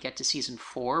time we get to season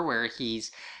 4, where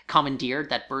he's commandeered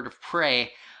that bird of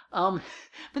prey. But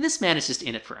this man is just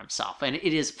in it for himself, and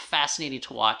it is fascinating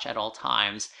to watch at all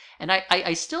times. And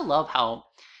I still love how,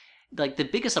 like, the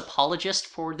biggest apologist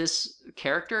for this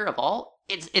character of all,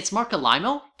 it's Marc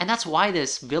Alaimo, and that's why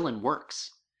this villain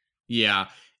works. Yeah.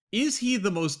 Is he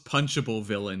the most punchable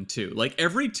villain too? Like,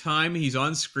 every time he's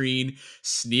on screen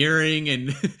sneering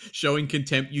and showing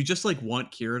contempt, you just like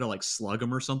want Kira to like slug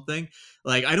him or something.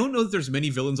 Like, I don't know that there's many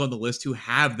villains on the list who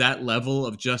have that level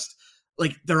of just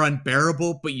like, they're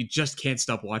unbearable, but you just can't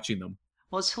stop watching them.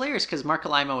 Well, it's hilarious because Marc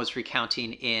Alaimo was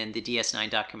recounting in the DS9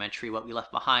 documentary What We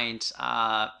Left Behind,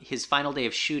 his final day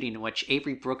of shooting, in which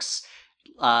Avery Brooks,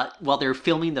 while they were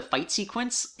filming the fight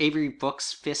sequence, Avery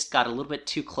Brooks' fist got a little bit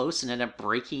too close and ended up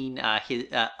breaking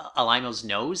Alaimo's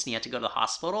nose, and he had to go to the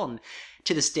hospital. And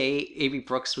to this day, Avery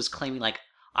Brooks was claiming, like,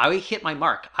 I hit my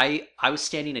mark. I was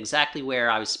standing exactly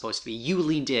where I was supposed to be. You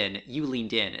leaned in.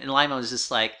 And Alaimo was just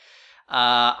like,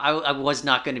 I was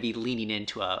not going to be leaning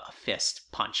into a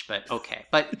fist punch, but okay.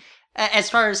 But as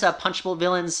far as punchable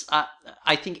villains,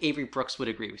 I think Avery Brooks would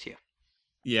agree with you.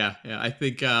 Yeah, I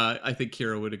think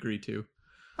Kira would agree too.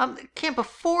 Cam,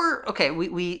 before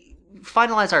we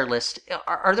finalize our list,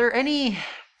 are there any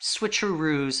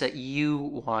switcheroos that you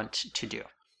want to do?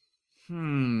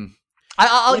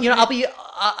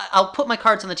 I'll put my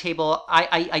cards on the table.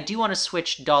 I do want to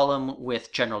switch Dahlem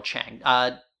with General Chang.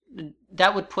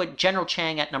 That would put General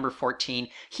Chang at number 14.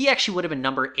 He actually would have been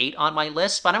number 8 on my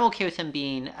list, but I'm okay with him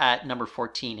being at number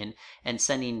 14 and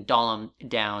sending Dahlem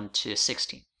down to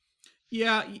 16.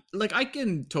 Yeah, like, I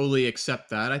can totally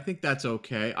accept that. I think that's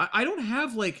okay. I don't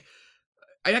have, like...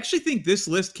 I actually think this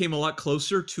list came a lot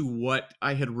closer to what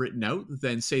I had written out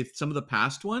than, say, some of the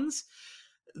past ones.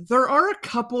 There are a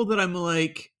couple that I'm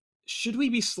like, should we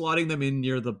be slotting them in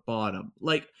near the bottom?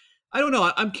 Like, I don't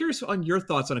know. I'm curious on your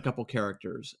thoughts on a couple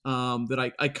characters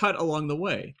that I cut along the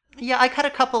way. Yeah, I cut a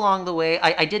couple along the way.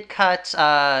 I did cut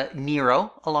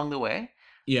Nero along the way.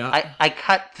 Yeah. I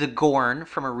cut the Gorn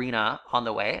from Arena on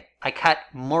the way. I cut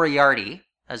Moriarty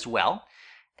as well.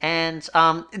 And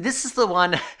this is the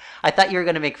one I thought you were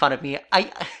going to make fun of me. I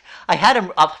had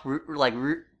him up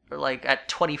like at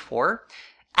 24.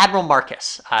 Admiral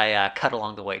Marcus, I cut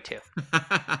along the way too.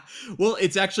 Well,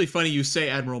 it's actually funny you say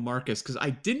Admiral Marcus, because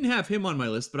I didn't have him on my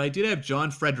list, but I did have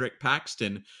John Frederick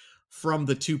Paxton from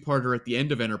the two-parter at the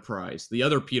end of Enterprise, the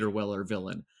other Peter Weller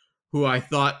villain, who I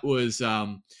thought was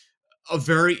a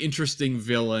very interesting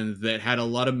villain that had a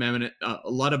lot of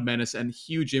menace and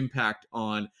huge impact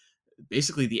on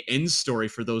basically the end story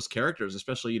for those characters,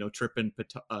 especially, Trip and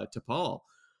T'Pol.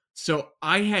 So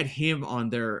I had him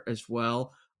on there as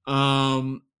well.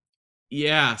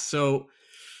 Yeah, so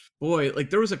boy, like,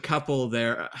 there was a couple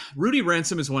there. Rudy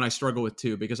Ransom is one I struggle with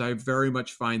too, because I very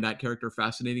much find that character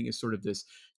fascinating as sort of this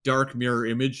dark mirror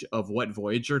image of what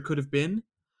Voyager could have been.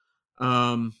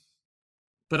 But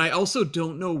I also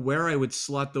don't know where I would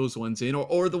slot those ones in,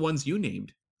 or the ones you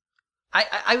named.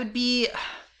 I would be...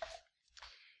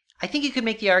 I think you could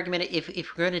make the argument if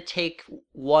we're going to take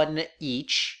one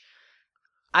each.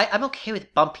 I'm okay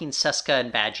with bumping Seska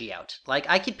and Badgie out. Like,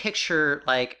 I could picture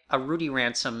like a Rudy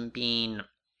Ransom being,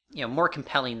 more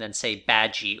compelling than, say,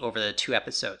 Badgie over the 2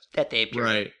 episodes that they appear.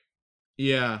 Right.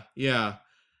 Yeah.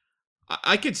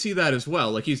 I could see that as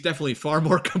well. Like, he's definitely far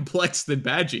more complex than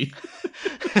Badgie.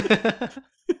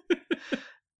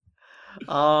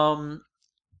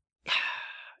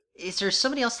 Is there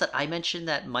somebody else that I mentioned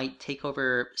that might take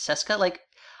over Seska? Like,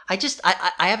 I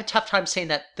have a tough time saying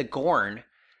that the Gorn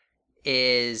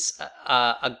is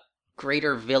a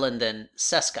greater villain than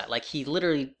Seska. Like, he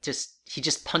literally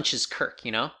just punches Kirk,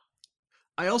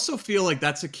 I also feel like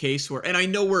that's a case where, and I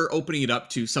know we're opening it up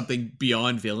to something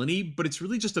beyond villainy, but it's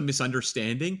really just a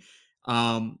misunderstanding.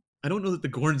 I don't know that the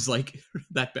Gorn's like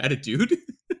that bad a dude.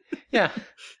 Yeah.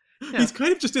 He's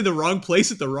kind of just in the wrong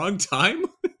place at the wrong time.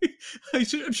 I'm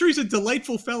sure he's a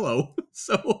delightful fellow.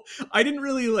 So I didn't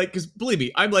really because believe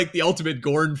me, I'm like the ultimate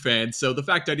Gorn fan. So the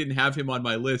fact I didn't have him on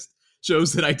my list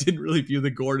shows that I didn't really view the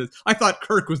Gorn as... I thought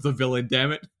Kirk was the villain,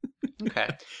 damn it. Okay.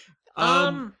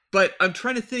 But I'm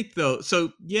trying to think though.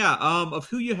 So yeah, of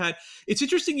who you had. It's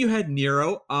interesting you had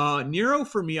Nero. Nero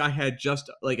for me, I had just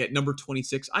like at number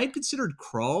 26. I had considered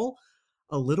Crawl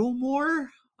a little more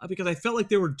because I felt like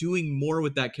they were doing more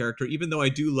with that character, even though I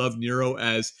do love Nero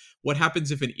as what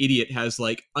happens if an idiot has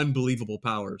like unbelievable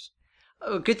powers.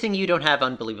 Oh, good thing you don't have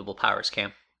unbelievable powers,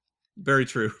 Cam. Very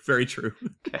true. Very true.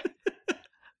 Okay.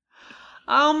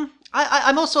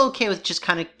 I'm also okay with just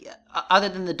kind of, other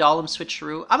than the Dahlem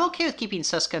switcheroo, I'm okay with keeping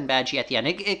Seska and Badgie at the end.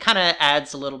 It kind of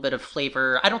adds a little bit of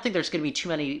flavor. I don't think there's going to be too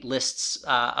many lists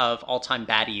of all-time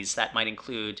baddies that might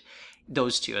include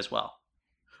those two as well.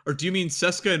 Or do you mean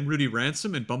Seska and Rudy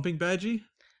Ransom and bumping Badgie?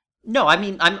 No, I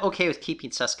mean, I'm okay with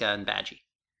keeping Seska and Badgie.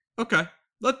 Okay.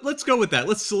 Let's go with that.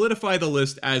 Let's solidify the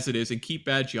list as it is and keep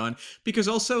Badgie on. Because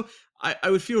also, I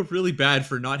would feel really bad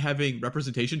for not having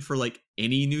representation for like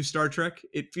any new Star Trek.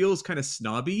 It feels kind of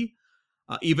snobby,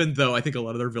 even though I think a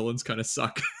lot of their villains kind of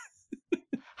suck.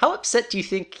 How upset do you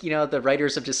think, the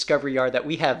writers of Discovery are that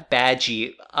we have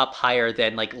Badgie up higher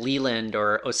than like Leland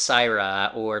or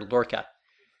Osira or Lorca?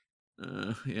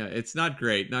 Yeah, it's not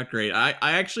great. Not great. I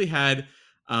actually had,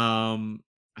 I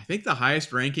think the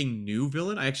highest ranking new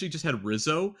villain. I actually just had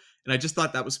Rizzo, and I just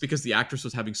thought that was because the actress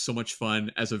was having so much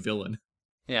fun as a villain.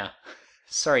 Yeah.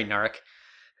 Sorry, Narek.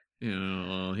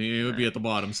 He would be at the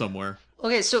bottom somewhere.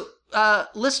 Okay, so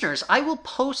listeners, I will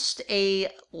post the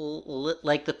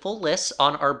full list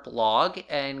on our blog,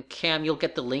 and Cam, you'll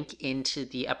get the link into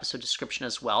the episode description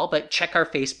as well. But check our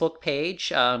Facebook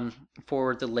page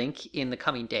for the link in the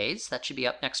coming days. That should be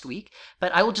up next week.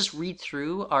 But I will just read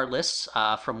through our lists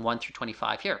from 1 through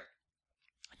 25 here.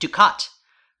 Dukat,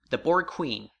 the Borg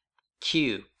Queen,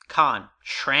 Q, Khan,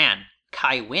 Shran,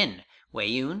 Kai Wynn,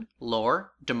 Weyoun,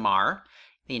 Lore, Damar,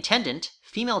 the Intendant,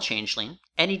 Female Changeling,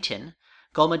 Anyton,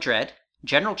 Gulma Dread,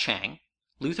 General Chang,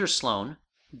 Luther Sloan,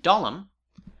 Dahlem,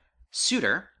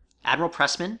 Suitor, Admiral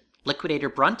Pressman, Liquidator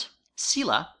Brunt,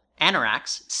 Sela,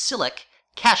 Anorax, Silic,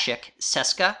 Kashyyyk,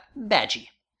 Seska, Badgie.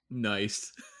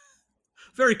 Nice.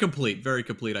 Very complete,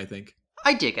 I think.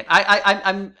 I dig it.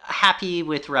 I'm happy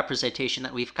with the representation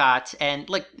that we've got, and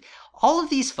like all of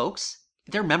these folks,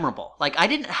 they're memorable. Like I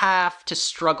didn't have to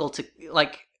struggle to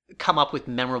like come up with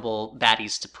memorable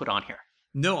baddies to put on here.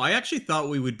 No, I actually thought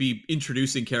we would be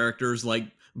introducing characters like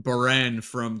Baran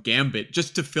from Gambit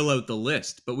just to fill out the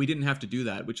list, but we didn't have to do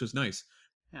that, which was nice.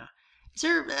 Yeah. Is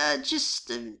there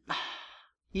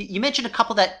you mentioned a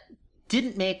couple that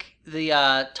didn't make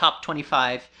the top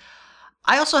 25.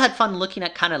 I also had fun looking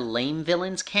at kind of lame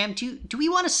villains. Cam, do we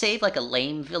want to save like a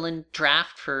lame villain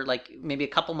draft for like maybe a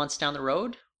couple months down the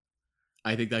road?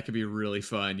 I think that could be really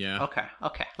fun, yeah. Okay.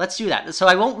 Let's do that. So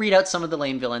I won't read out some of the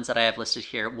lame villains that I have listed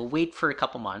here. We'll wait for a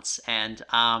couple months, and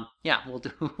we'll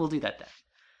do that then.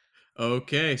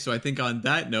 Okay, so I think on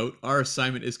that note, our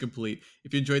assignment is complete.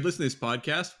 If you enjoyed listening to this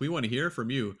podcast, we want to hear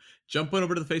from you. Jump on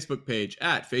over to the Facebook page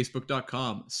at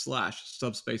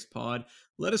facebook.com/subspacepod.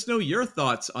 Let us know your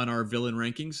thoughts on our villain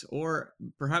rankings, or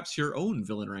perhaps your own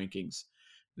villain rankings.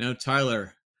 Now,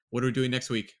 Tyler, what are we doing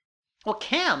next week? Well,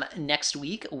 Cam, next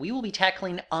week we will be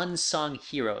tackling unsung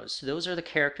heroes. Those are the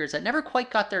characters that never quite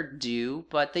got their due,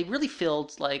 but they really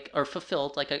fulfilled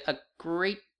a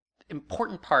great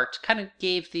important part. Kind of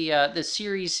gave the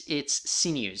series its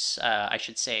sinews, I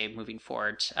should say, moving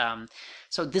forward.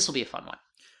 So this will be a fun one.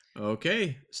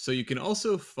 Okay, so you can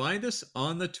also find us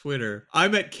on the Twitter.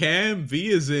 I'm at Cam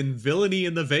V as in villainy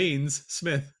in the veins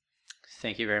Smith.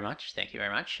 Thank you very much.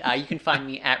 You can find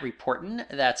me at Reportin.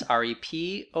 That's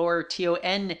REP or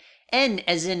TONN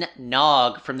as in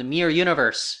Nog from the Mirror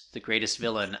Universe, the greatest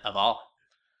villain of all.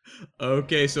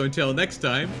 Okay, so until next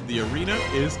time, the arena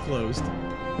is closed.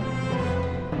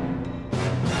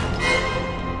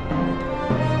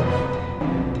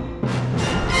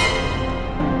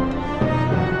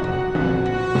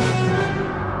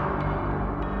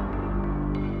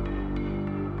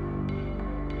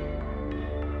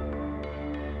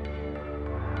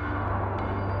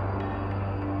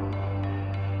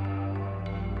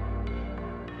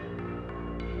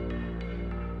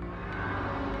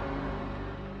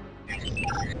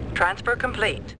 Transfer complete.